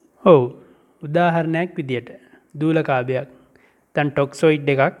 ඔව්. උදාහරණයක් විදියට දූලකාභයක් දැන් ටොක්සොයිඩ්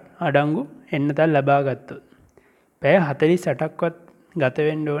එකක් අඩංගු එන්නතල් ලබා ගත්තොත් පැය 48ක්වත් ගත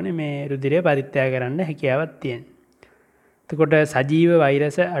වෙන්න ඕනේ මේ රුධිරය පරිත්‍යාග කරන්න හැකියාවක් තියෙන. එතකොට සජීව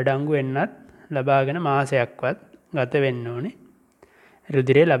වෛරස අඩංගු එන්නත් ලබාගෙන මාසයක්වත් ගත වෙන්න ඕනේ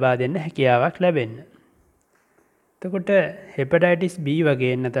රුධිරය ලබා දෙන්න හැකියාවක් ලැබෙන්න. එතකොට හෙපටයිටිස් B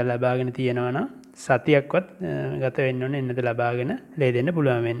වගේ එන්නත ලබාගෙන තියෙනවා නම් සතියක්වත් ගත වෙන්න ඕනේ එන්නත ලබාගෙන ලේ දෙන්න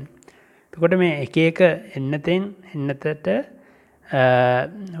පුළුවන් වෙන්න. එතකොට මේ එක එක එන්නතෙන් එන්නතට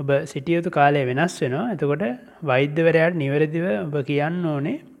ඔබ සිටිය යුතු කාලය වෙනස් වෙනවා. එතකොට වෛද්‍යවරයාට නිවැරදිව ඔබ කියන්න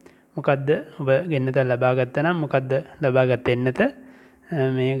ඕනේ මොකද්ද ඔබ එන්නත ලබා ගත්තා නම් මොකද්ද ලබාගත් එන්නත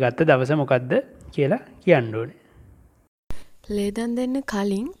මේ ගත්ත දවස මොකද්ද කියලා කියන්න ඕනේ. ලේ දන් දෙන්න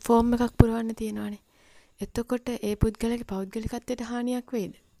කලින් ෆෝම් එකක් පුරවන්න තියෙනවානේ. එතකොට ඒ පුද්ගලයාගේ පෞද්ගලිකත්වයට හානියක්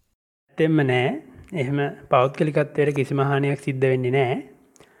වෙයිද? ඇත්තෙන්ම නෑ. එහෙම පෞද්ගලිකත්වයට කිසිම හානියක් සිද්ධ වෙන්නේ නෑ.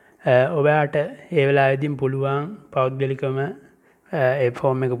 ඔබට ඒ වෙලාවෙදීම පුළුවන් පෞද්ගලිකම ඒ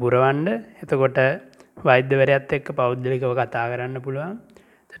ෆෝම් එක පුරවන්න. එතකොට වෛද්‍යවරයාත් එක්ක පෞද්ගලිකව කතා කරන්න පුළුවන්.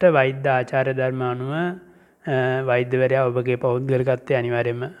 එතකොට වෛද්‍ය ආචාර්ය ධර්ම අනුව වෛද්‍යවරයා ඔබගේ පෞද්ගලිකත්වය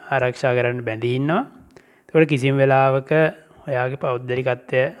අනිවාර්යයෙන්ම ආරක්ෂා කරන්න බැඳී ඉන්නවා. එතකොට කිසිම වෙලාවක ඔයාගේ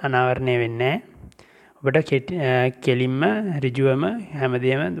පෞද්ගලිකත්වය අනාවරණය වෙන්නේ නැහැ. ඔබට කෙලින්ම ඍජුවම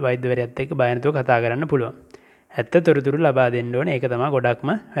හැමදේම වෛද්‍යවරයාත් එක්ක බය නැතුව කතා කරන්න පුළුවන්. ඇත්ත තොරතුරු ලබා දෙන්න ඕනේ. ඒක තමයි ගොඩක්ම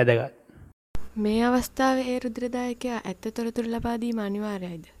වැදගත්. මේ අවස්ථාවේ ඒ රුධිරදායකයා ඇත්ත තොරතුරු ලබා දීම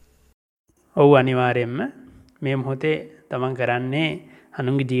අනිවාර්යයිද? ඔව් අනිවාර්යයෙන්ම. මේ මොහොතේ තමන් කරන්නේ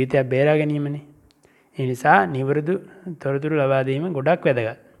අනුන්ගේ ජීවිතයක් බේරා ගැනීමනේ. ඒ නිසා නිවැරදි තොරතුරු ලබා දීම ගොඩක්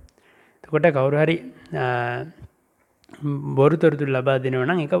වැදගත්. එතකොට කවුරු හරි බොරු තොරතුරු ලබා දෙනවා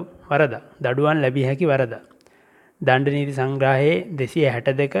නම් ඒක වරදක්. දඩුවම් ලැබිය හැකි වරදක්. දණ්ඩ නීති සංග්‍රහයේ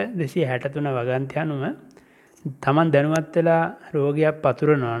 262 263 වගන්ති අනුව තමන් දැනුවත් වෙලා රෝගයක්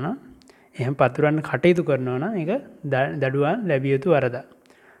පතුරනවා නම් එහෙම පතුරන්න කටයුතු කරනවා නම් ඒක දඩුවම් ලැබිය යුතු වරදක්.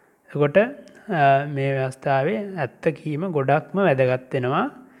 එතකොට මේ අවස්ථාවේ ඇත්ත කීම ගොඩක්ම වැදගත් වෙනවා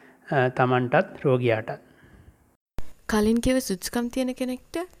තමන්ටත් රෝගියාටත්. කලින් කිව්ව සුදුසුකම් තියෙන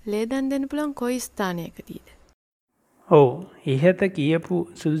කෙනෙක්ට ලේ දන් දෙන්න පුළුවන් කොයි ස්ථානයකදීද? ඔව් ඉහත කියපු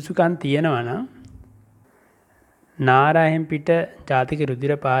සුදුසුකම් තියෙනවා නම් නාරාහෙන් පිට ජාතික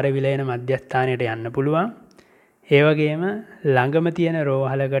රුධිර පාර විලයන මධ්‍යස්ථානයට යන්න පුළුවන්. ඒ වගේම ළඟම තියෙන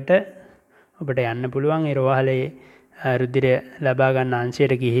රෝහලකට ඔබට යන්න පුළුවන්. ඒ රෝහලේ රුධිරය ලබා ගන්න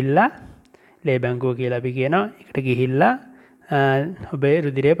අංශයට ගිහිල්ලා ලේ බැංකුව කියලා අපි කියනවා. ඒකට ගිහිල්ලා ඔබේ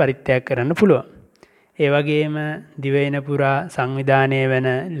රුධිරය පරිත්‍යාග කරන්න පුළුවන්. ඒ වගේම දිවයින පුරා සංවිධානය වෙන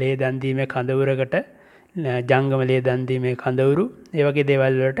ලේ දන් දීමේ කඳවුරකට ජංගම ලේ දන් දීමේ කඳවුරු ඒ වගේ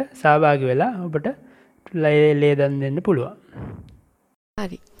දේවල් වලට සහභාගී වෙලා ඔබට ලේ දන් දෙන්න පුළුවන්.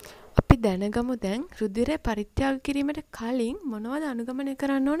 හරි. අපි දැනගමු දැන් රුධිරය පරිත්‍යාග කිරීමට කලින් මොනවද අනුගමනය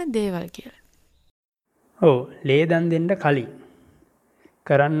කරන්න ඕන දේවල් කියලා. ඔව් ලේ දන් දෙන්න කලින්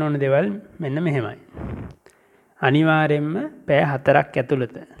කරන්න ඕන දේවල් මෙන්න මෙහෙමයි. අනිවාර්යෙන්ම පැය 4ක්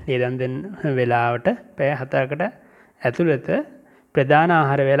ඇතුළත ලේදන් දෙන්න වෙලාවට පැය 4කට ඇතුළත ප්‍රධාන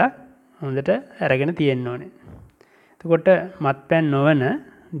ආහාර වේලක් හොඳට අරගෙන තියෙන්න ඕනේ. එතකොට මත්පැන් නොවන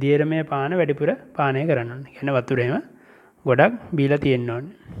දියරමය පාන වැඩිපුර පානය කරන්න ඕනේ. කියන්නේ වතුරේම ගොඩක් බීලා තියෙන්න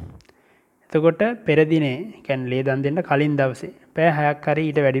ඕනේ. එතකොට පෙර දිනේ කියන්නේ ලේදන් දෙන්න කලින් දවසේ පැය 6ක් හරි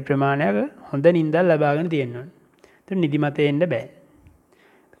ඊට වැඩි ප්‍රමාණයක් හොඳ නිින්දක් ලබාගෙන තියෙන්න ඕනේ. එතකොට නිදිමතේ එන්න බෑ.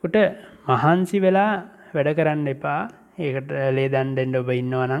 එතකොට මහන්සි වෙලා වැඩ කරන්න එපා. ඒකට ලේදන් දෙන්න ඔබ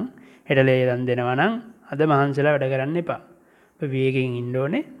ඉන්නවා නම් හෙට ලේදන් දෙනවා නම් අද මහන්සිලා වැඩ කරන්න එපා. ඔබ විවේකයෙන් ඉන්න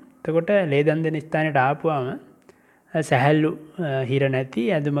ඕනේ. එතකොට ලේදන් දෙන ස්ථානයට ආපුවාම සැහැල්ලු හිර නැති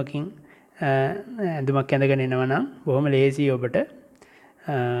ඇඳුමක් ඇඳගෙන එනවා නම් බොහොම ලේසියි ඔබට.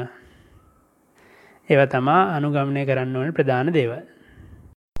 ඒවා තමයි අනුගමනය කරන්න ඕනේ ප්‍රධාන දේවල්.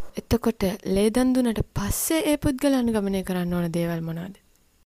 එතකොට ලේදන් දුන්නට පස්සේ ඒ පුද්ගල අනුගමනය කරන්න ඕන දේවල් මොනවද?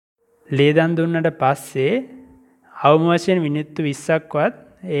 ලේදන් දුන්නට පස්සේ අවම වශයෙන් මිනිත්තු 20ක්වත්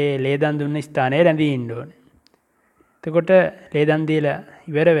ඒ ලේදන් දුන්න ස්ථානයේ රැඳී ඉන්න ඕනේ. එතකොට ලේදන් දීලා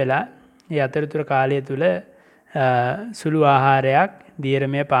ඉවර වෙලා ඒ අතරතුර කාලය තුල සුළු ආහාරයක්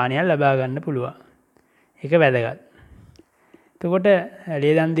දියරමය පානයක් ලබා ගන්න පුළුවන්. ඒක වැදගත්. එතකොට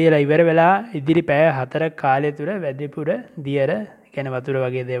ලේදන් දීලා ඉවර වෙලා ඉදිරි පැය 4ක කාලය තුල වැඩිපුර දියර කියන්නේ වතුර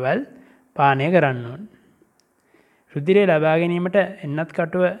වගේ දේවල් පානය කරන්න ඕනේ. රුධිරය ලබා ගැනීමට එන්නත්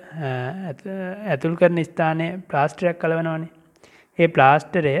කටුව ඇතුල් කරන ස්ථානයේ ප්ලාස්ටරයක් කලවනවානේ. ඒ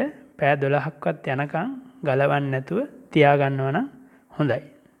ප්ලාස්ටරය පැය 12ක්වත් යනකම් ගලවන්න නැතුව තියාගන්නවා නම් හොඳයි.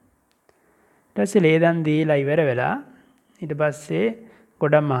 ඊට පස්සේ ලේදන් දීලා ඉවර වෙලා ඊට පස්සේ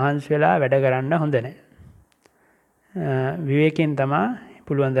ගොඩක් මහන්සි වෙලා වැඩ කරන්න හොඳ නැහැ. විවේකයෙන් තමයි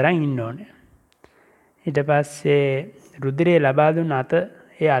පුළුවන් තරම් ඉන්න ඕනේ. ඊට පස්සේ රුධිරය ලබා දුන්න අත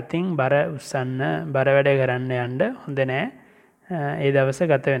ඒ අතින් බර උස්සන්න බර වැඩ කරන්න යන්න හොඳ නැහැ. ඒ දවස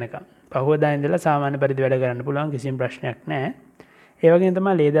ගත වෙනකම්. පහුවදා ඉඳලා සාමාන්‍ය පරිදි වැඩ කරන්න පුළුවන් කිසිම ප්‍රශ්නයක් නැහැ. ඒ වගේම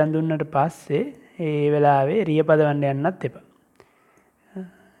තමයි ලේදන් දුන්නට පස්සේ ඒ වෙලාවේ රියපදවන්න යන්නත් එපා.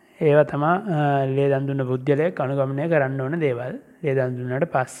 ඒවා තමයි ලේදන් දුන්න පුද්ගලයෙක් අනුගමනය කරන්න ඕන දේවල් ලේදන් දුන්නට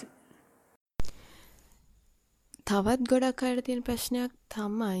පස්සේ. තවත් ගොඩක් අයට තියෙන ප්‍රශ්නයක්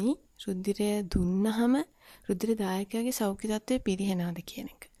තමයි රුධිරය දුන්නහම රුධිර දායකයාගේ සෞඛ්‍ය තත්ත්වය පිරිහෙනවද කියන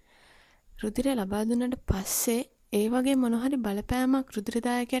එක. රුධිරය ලබා දුන්නට පස්සේ ඒ වගේ මොන හරි බලපෑමක් රුධිර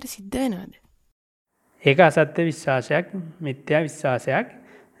දායකයාට සිද්ධ වෙනවද? ඒක අසත්‍ය විශ්වාසයක්, මිත්‍යා විශ්වාසයක්.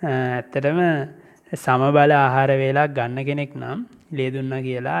 ඇත්තටම සමබල ආහාර වේලක් ගන්න කෙනෙක් නම් ලේ දුන්නා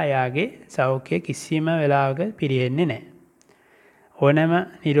කියලා එයාගේ සෞඛ්‍ය කිසිම වෙලාවක පිරිහෙන්නේ නැහැ. ඕනෑම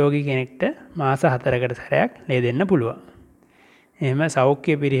නිරෝගී කෙනෙක්ට මාස 4කට සැරයක් ලේ දෙන්න පුළුවන්. එහෙම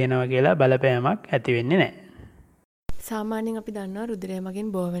සෞඛ්‍ය පිරිහෙනවා කියලා බලපෑමක් ඇති වෙන්නේ නැහැ. සාමාන්‍යයෙන් අපි දන්නවා රුධිරය මගින්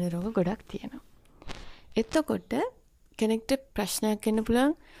බෝ වෙන රෝග ගොඩක් තියෙනවා. එතකොට කෙනෙක්ට ප්‍රශ්නයක් එන්න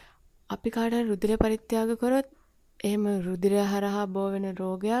පුළුවන් අපි කාට හරි රුධිරය පරිත්‍යාග කරොත් එහෙම රුධිරය හරහා බෝ වෙන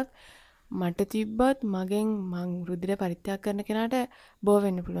රෝගයක් මට තිබ්බත් මගෙන් මං රුධිරය පරිත්‍යාග කරන කෙනාට බෝ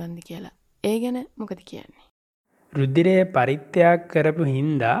වෙන්න පුළුවන්ද කියලා. ඒ ගැන මොකද කියන්නේ? රුධිරය පරිත්‍යාග කරපු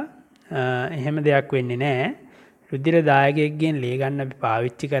හින්දා එහෙම දෙයක් වෙන්නේ නැහැ. රුධිර දායකයෙක්ගෙන් ලේ ගන්න අපි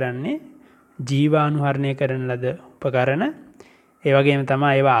පාවිච්චි කරන්නේ ජීවාණුහරණය කරන ලද උපකරණ. ඒ වගේම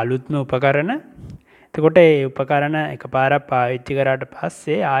තමයි ඒවා අලුත්ම උපකරණ. එතකොට ඒ උපකරණ එකපාරක් පාවිච්චි කරාට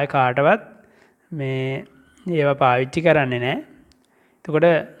පස්සේ ආය කාටවත් මේ ඒවා පාවිච්චි කරන්නේ නැහැ. එතකොට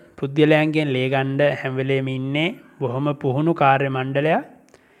පුද්ගලයන්ගෙන් ලේ ගන්න හැම වෙලේම ඉන්නේ බොහොම පුහුණු කාර්ය මණ්ඩලයක්.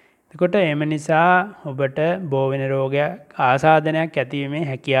 එතකොට එම නිසා ඔබට බෝ වෙන රෝගයක් ආසාදනයක් ඇතිවීමේ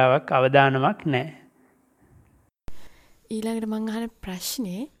හැකියාවක් අවදානමක් නැහැ. ඊළඟට මං අහන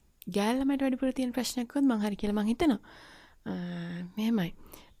ප්‍රශ්නේ ගෑල් ළමයට වැඩිපුර තියෙන ප්‍රශ්නයක් වුත් මං හරි කියලා මං හිතනවා. මෙහෙමයි.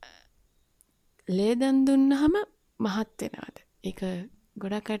 ලේ දන් දුන්නාම මහත් වෙනවද? ඒක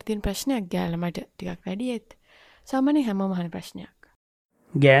ගොඩක් අයට තියෙන ප්‍රශ්නයක් ගෑල් ළමයට ටිකක් වැඩි ඒත් සාමාන්‍යයෙන් හැමෝම අහන ප්‍රශ්නයක්.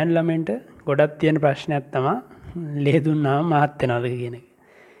 ගෑන් ළමෙන්ට ගොඩක් තියෙන ප්‍රශ්නයක් තමයි ලේ දුන්නාම මහත් වෙනවද කියන එක.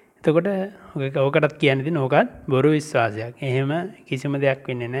 එතකොට ඔකටත් කියන්න තියෙන ඕකත් බොරු විශ්වාසයක්. එහෙම කිසිම දෙයක්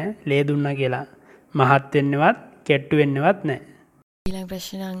වෙන්නේ නැහැ. ලේ දුන්නා කියලා මහත් වෙන්නවත් කෙට්ටු වෙන්නවත් නැහැ. ඊළඟ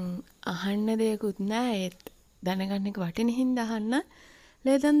ප්‍රශ්න අහන්න දෙයක්වත් නැහැ. ඒත් දැනගන්න එක වටින හින්දා අහන්න.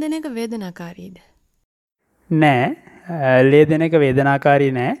 ලේ දන් දෙන එක වේදනාකාරීද? නෑ. ලේ දෙන එක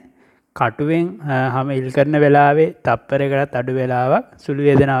වේදනාකාරී නෑ. කටුවෙන් හැම ඉල් කරන වෙලාවේ තප්පරයකට අඩු වෙලාවක් සුළු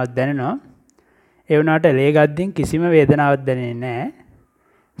වේදනාවක් දැනෙනවා. ඒ වුණාට ලේ ගද්දින් කිසිම වේදනාවක් දැනෙන්නේ නැහැ.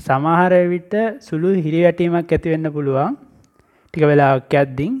 සමහර විට සුළු හිරිවැටීමක් ඇති වෙන්න පුළුවන්. ටික වෙලාවක්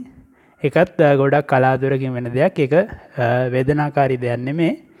යද්දී ඒකත් ගොඩක් කලාතුරකින් වෙන දෙයක්. ඒක වේදනාකාරී දෙයක්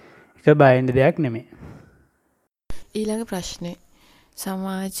නෙමෙයි. ඒක බය වෙන්න දෙයක් නෙමෙයි. ඊළඟ ප්‍රශ්නේ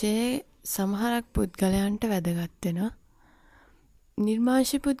සමාජයේ සමහරක් පුද්ගලයන්ට වැදගත් වෙනවා.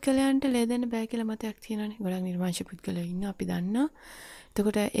 නිර්මාංශ පුද්ගලයන්ට ලේ දෙන්න බෑ කියලා මතයක් තියෙනවානේ. ගොඩක් නිර්මාංශ පුද්ගලයෝ ඉන්නවා අපි දන්නවා.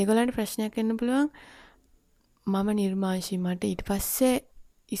 එතකොට ඒගොල්ලන්ට ප්‍රශ්නයක් එන්න පුළුවන්. මම නිර්මාංශي මට ඊට පස්සේ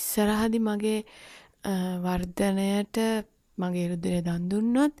ඉස්සරහදී මගේ වර්ධනයට මගේ රුධිරය දන්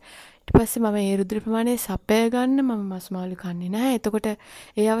දුන්නොත් ඊට පස්සේ මම ඒ රුධිර ප්‍රමාණය සපය ගන්න මම මස් මාළු කන්නේ නැහැ. එතකොට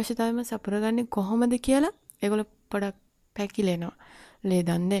ඒ අවශ්‍යතාවයම සපුරගන්නේ කොහොමද කියලා ඒගොල්ලෝ පොඩක් පැකිලෙනවා. ලේ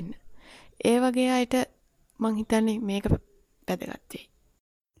දන් දෙන්න. ඒ වගේ අයට මං හිතන්නේ මේක වැදගත් වෙයි.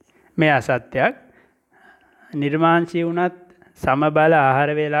 මේ අසත්‍යයක් නිර්මාංශී වුණත් සමබල ආහාර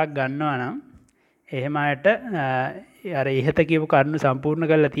වේලාවක් ගන්නවා නම් එහෙම අයට අර ඉහත කියපු කරුණු සම්පූර්ණ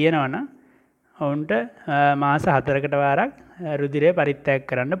කරලා තියෙනවා නම් ඔවුන්ට මාස 4කට වාරක් රුධිරය පරිත්‍යාග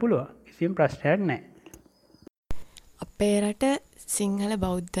කරන්න පුළුවන්. කිසිම ප්‍රශ්නයක් නැහැ. අපේ රට සිංහල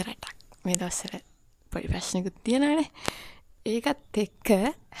බෞද්ධ රටක්. මේ දවස්වල පොඩි ප්‍රශ්නකුත් තියෙනවානේ. ඒකත් එක්ක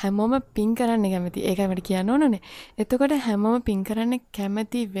හැමෝම පින් කරන්න කැමති. ඒකයි මට කියන්න ඕනනේ. එතකොට හැමෝම පින් කරන්න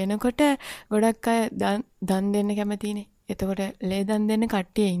කැමති වෙනකොට ගොඩක් අය දන් දෙන්න කැමතිනේ. එතකොට ලේ දන් දෙන්න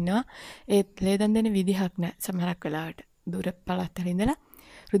කට්ටිය ඉන්නවා. ඒත් ලේ දන් දෙන්න විදිහක් නැහැ. සමහරක් වෙලාවට දුර පළාත්වල ඉඳලා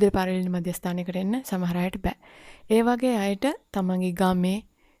රුධිර පරිවර්තන මධ්‍යස්ථානයකට එන්න සමහර අයට බෑ. ඒ වගේ අයට තමන්ගේ ගමේ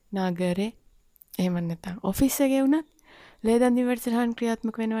නගරේ එහෙම නැත්නම් ඔෆිස් එකේ වුණත් ලේ දන් දීම වැඩසටහන්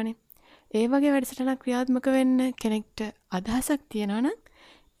ක්‍රියාත්මක වෙනවනේ. ඒ වගේ වැඩසටහනක් ක්‍රියාත්මක වෙන්න කෙනෙක්ට අදහසක් තියෙනවා නම්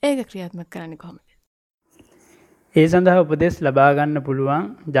ඒක ක්‍රියාත්මක කරන්නේ කොහොමද? ඒ සඳහා උපදෙස් ලබා ගන්න පුළුවන්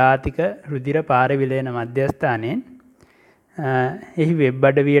ජාතික රුධිර පාරවිලයන මධ්‍යස්ථානයෙන් එහි වෙබ්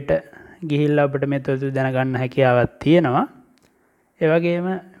අඩවියට ගිහිල්ලා ඔබට මේ තොරතුරු දැනගන්න හැකියාවක් තියෙනවා. ඒ වගේම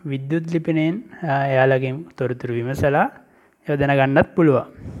විද්‍යුත් ලිපිණයෙන් එයාලගෙන් තොරතුරු විමසලා ඒව දැනගන්නත් පුළුවන්.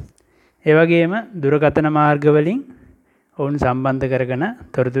 ඒ වගේම දුරකථන මාර්ග වලින් ඔවුන් සම්බන්ධ කරගෙන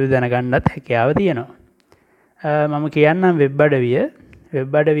තොරතුරු දැනගන්නත් හැකියාව තියෙනවා. මම කියන්නම් වෙබ් අඩවිය.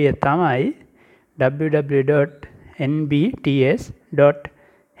 වෙබ් අඩවිය තමයි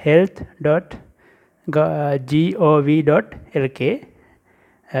www.nbts.health.gov.lk.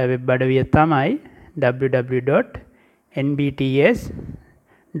 වෙබ් අඩවිය තමයි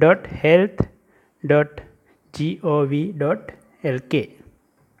www.nbts.health.gov.lk.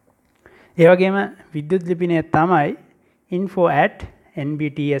 ඒ වගේම විද්‍යුත් ලිපිණය තමයි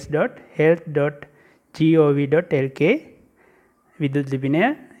info@nbts.health.gov.lk. විද්‍යුත් ලිපිණය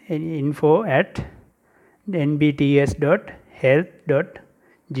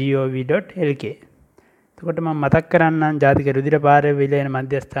info@nbts.health.gov.lk. එතකොට මම මතක් කරන්නම් ජාතික රුධිර පාරවිලයන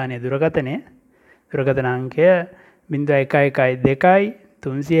මධ්‍යස්ථානයේ දුරකථනය. දුරකථන අංකය 0112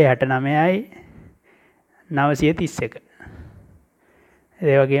 369යි 931.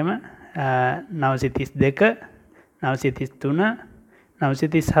 ඒ වගේම 932 933 934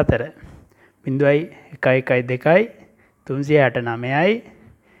 0112 369යි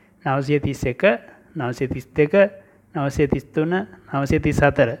 931 932 933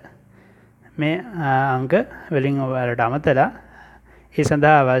 934 මේ අංක වලින් ඔයාලට අමතලා ඒ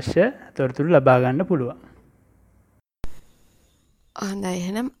සඳහා අවශ්‍ය තොරතුරු ලබා ගන්න පුළුවන්. හොඳයි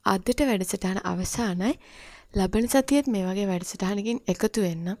එහෙනම් අදට වැඩසටහන අවසానයි. ලබන සතියේත් මේ වගේ වැඩසටහනකින් එකතු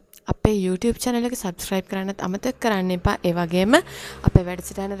වෙන්න. අපේ YouTube channel එක subscribe කරන්නත් අමතක කරන්න එපා. ඒ වගේම අපේ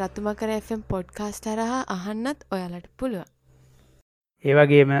වැඩසටහන රතුමකර FM podcast හරහා අහන්නත් ඔයාලට පුළුවන්. ඒ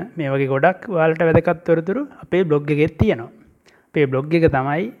වගේම මේ වගේ ගොඩක් ඔයාලට වැදගත් තොරතුරු අපේ blog එකේ තියෙනවා. අපේ blog එක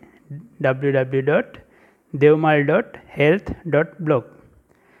තමයි www.devmal.health.blog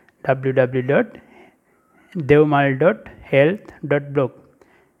www.devmal.health.blog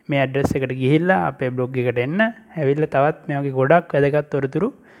මේ ඇඩ්‍රස් එකට ගිහිල්ලා අපේ blog එකට එන්න. ඇවිල්ලා තවත් මේ වගේ ගොඩක් වැදගත් තොරතුරු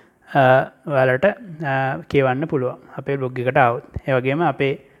ඔයාලට කියවන්න පුළුවන් අපේ blog එකට આવොත්. ඒ වගේම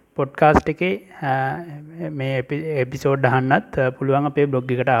අපේ පොඩ්කාස්ට් එකේ මේ එපිසෝඩ් අහන්නත් පුළුවන් අපේ blog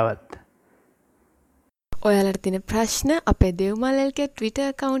එකට આવත්. ඔයාලට තියෙන ප්‍රශ්න අපේ දෙව්මල් LK Twitter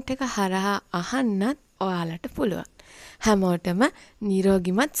account එක හරහා අහන්නත් ඔයාලට පුළුවන්. හැමෝටම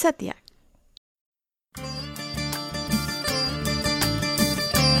නිරෝගිමත් සතියක්.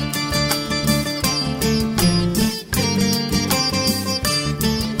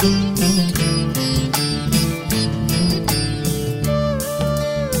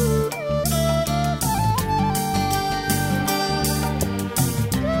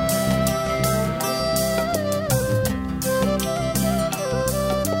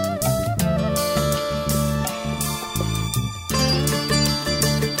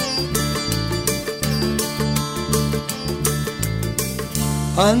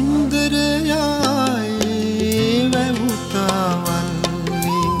 අන්දරයායේ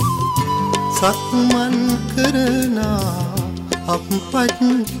වැවුතාවල්ලි සක්මන් කරනා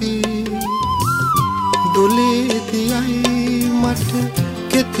අපපත්ති දොලේතියයි මට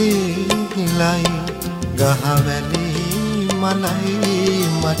කෙතේ නිලයි ගහවැලි මලයි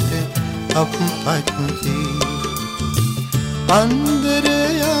මට අපපත්ති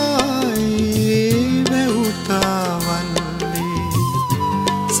අන්දරයයි වැවුතාවල්ලේ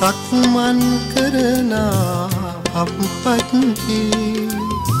සක්මන් කරනා අපපත්ති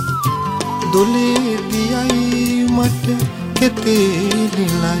දොලේදියයි මට කෙතේ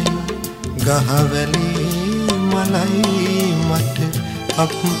නිලයි ගහවැලි මලයි මට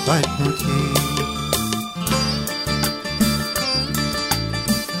අපපත්ති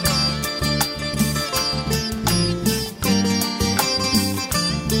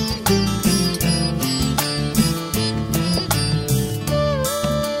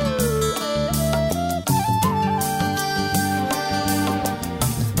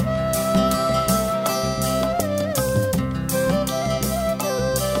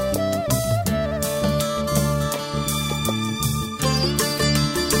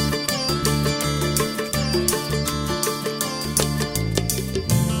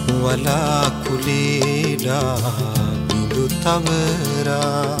වලාකුලේඩා බිඳු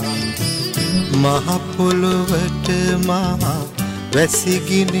තවරා මහ පොළොවට මහ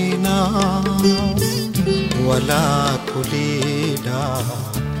වැසිගිනිනා වලාකුලේඩා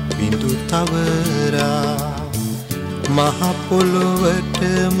බිඳු තවරා මහ පොළොවට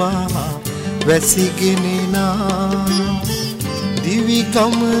මහ වැසිගිනිනා දිවි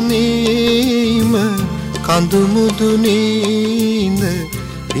ගමනේම කඳු මුදුනේඳ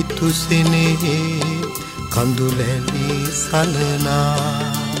පිතුසිනේ කඳුලැලි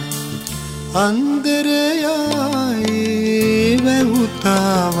සලනා අන්දරයයි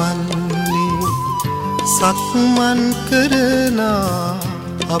වැවුතාවල්ලි සක්මන් කරනා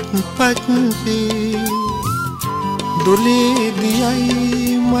අපපත්ති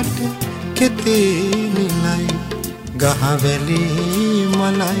දොලේදියයි මට කෙතේ නිලයි ගහවැලි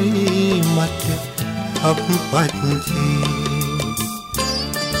මලයි මට අපපත්ති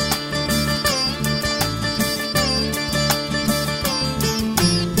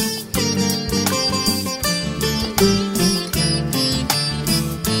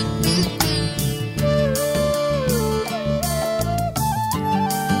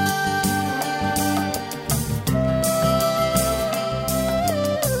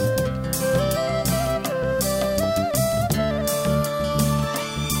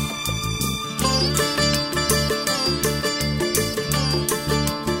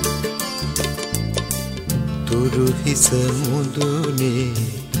තුරු හිස මුදුනේ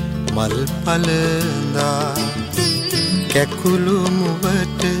මල් පලඳා කැකුළු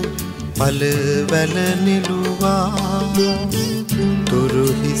මුවට පලවැල නිලුවා තුරු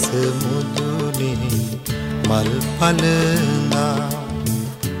හිස මුදුනේ මල් පලඳා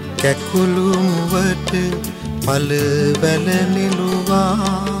කැකුළු මුවට පලවැල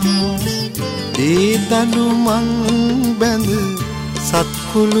නිලුවා ඒ දනු මං බැඳ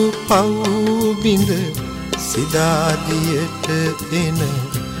සත්කුළු පව් බිඳ සිදාදියට එන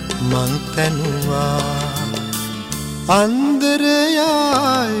මං තැනුවා අන්දරයයි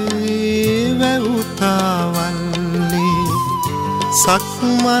වැවුතාවල්ලි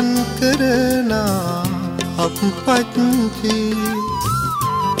සක්මන් කරනා අපපත්ති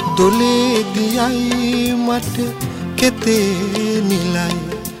දොලේදියයි මට කෙතේ නිලයි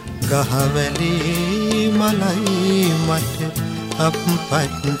ගහවැලි මලයි මට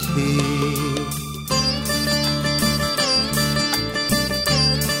අපපත්ති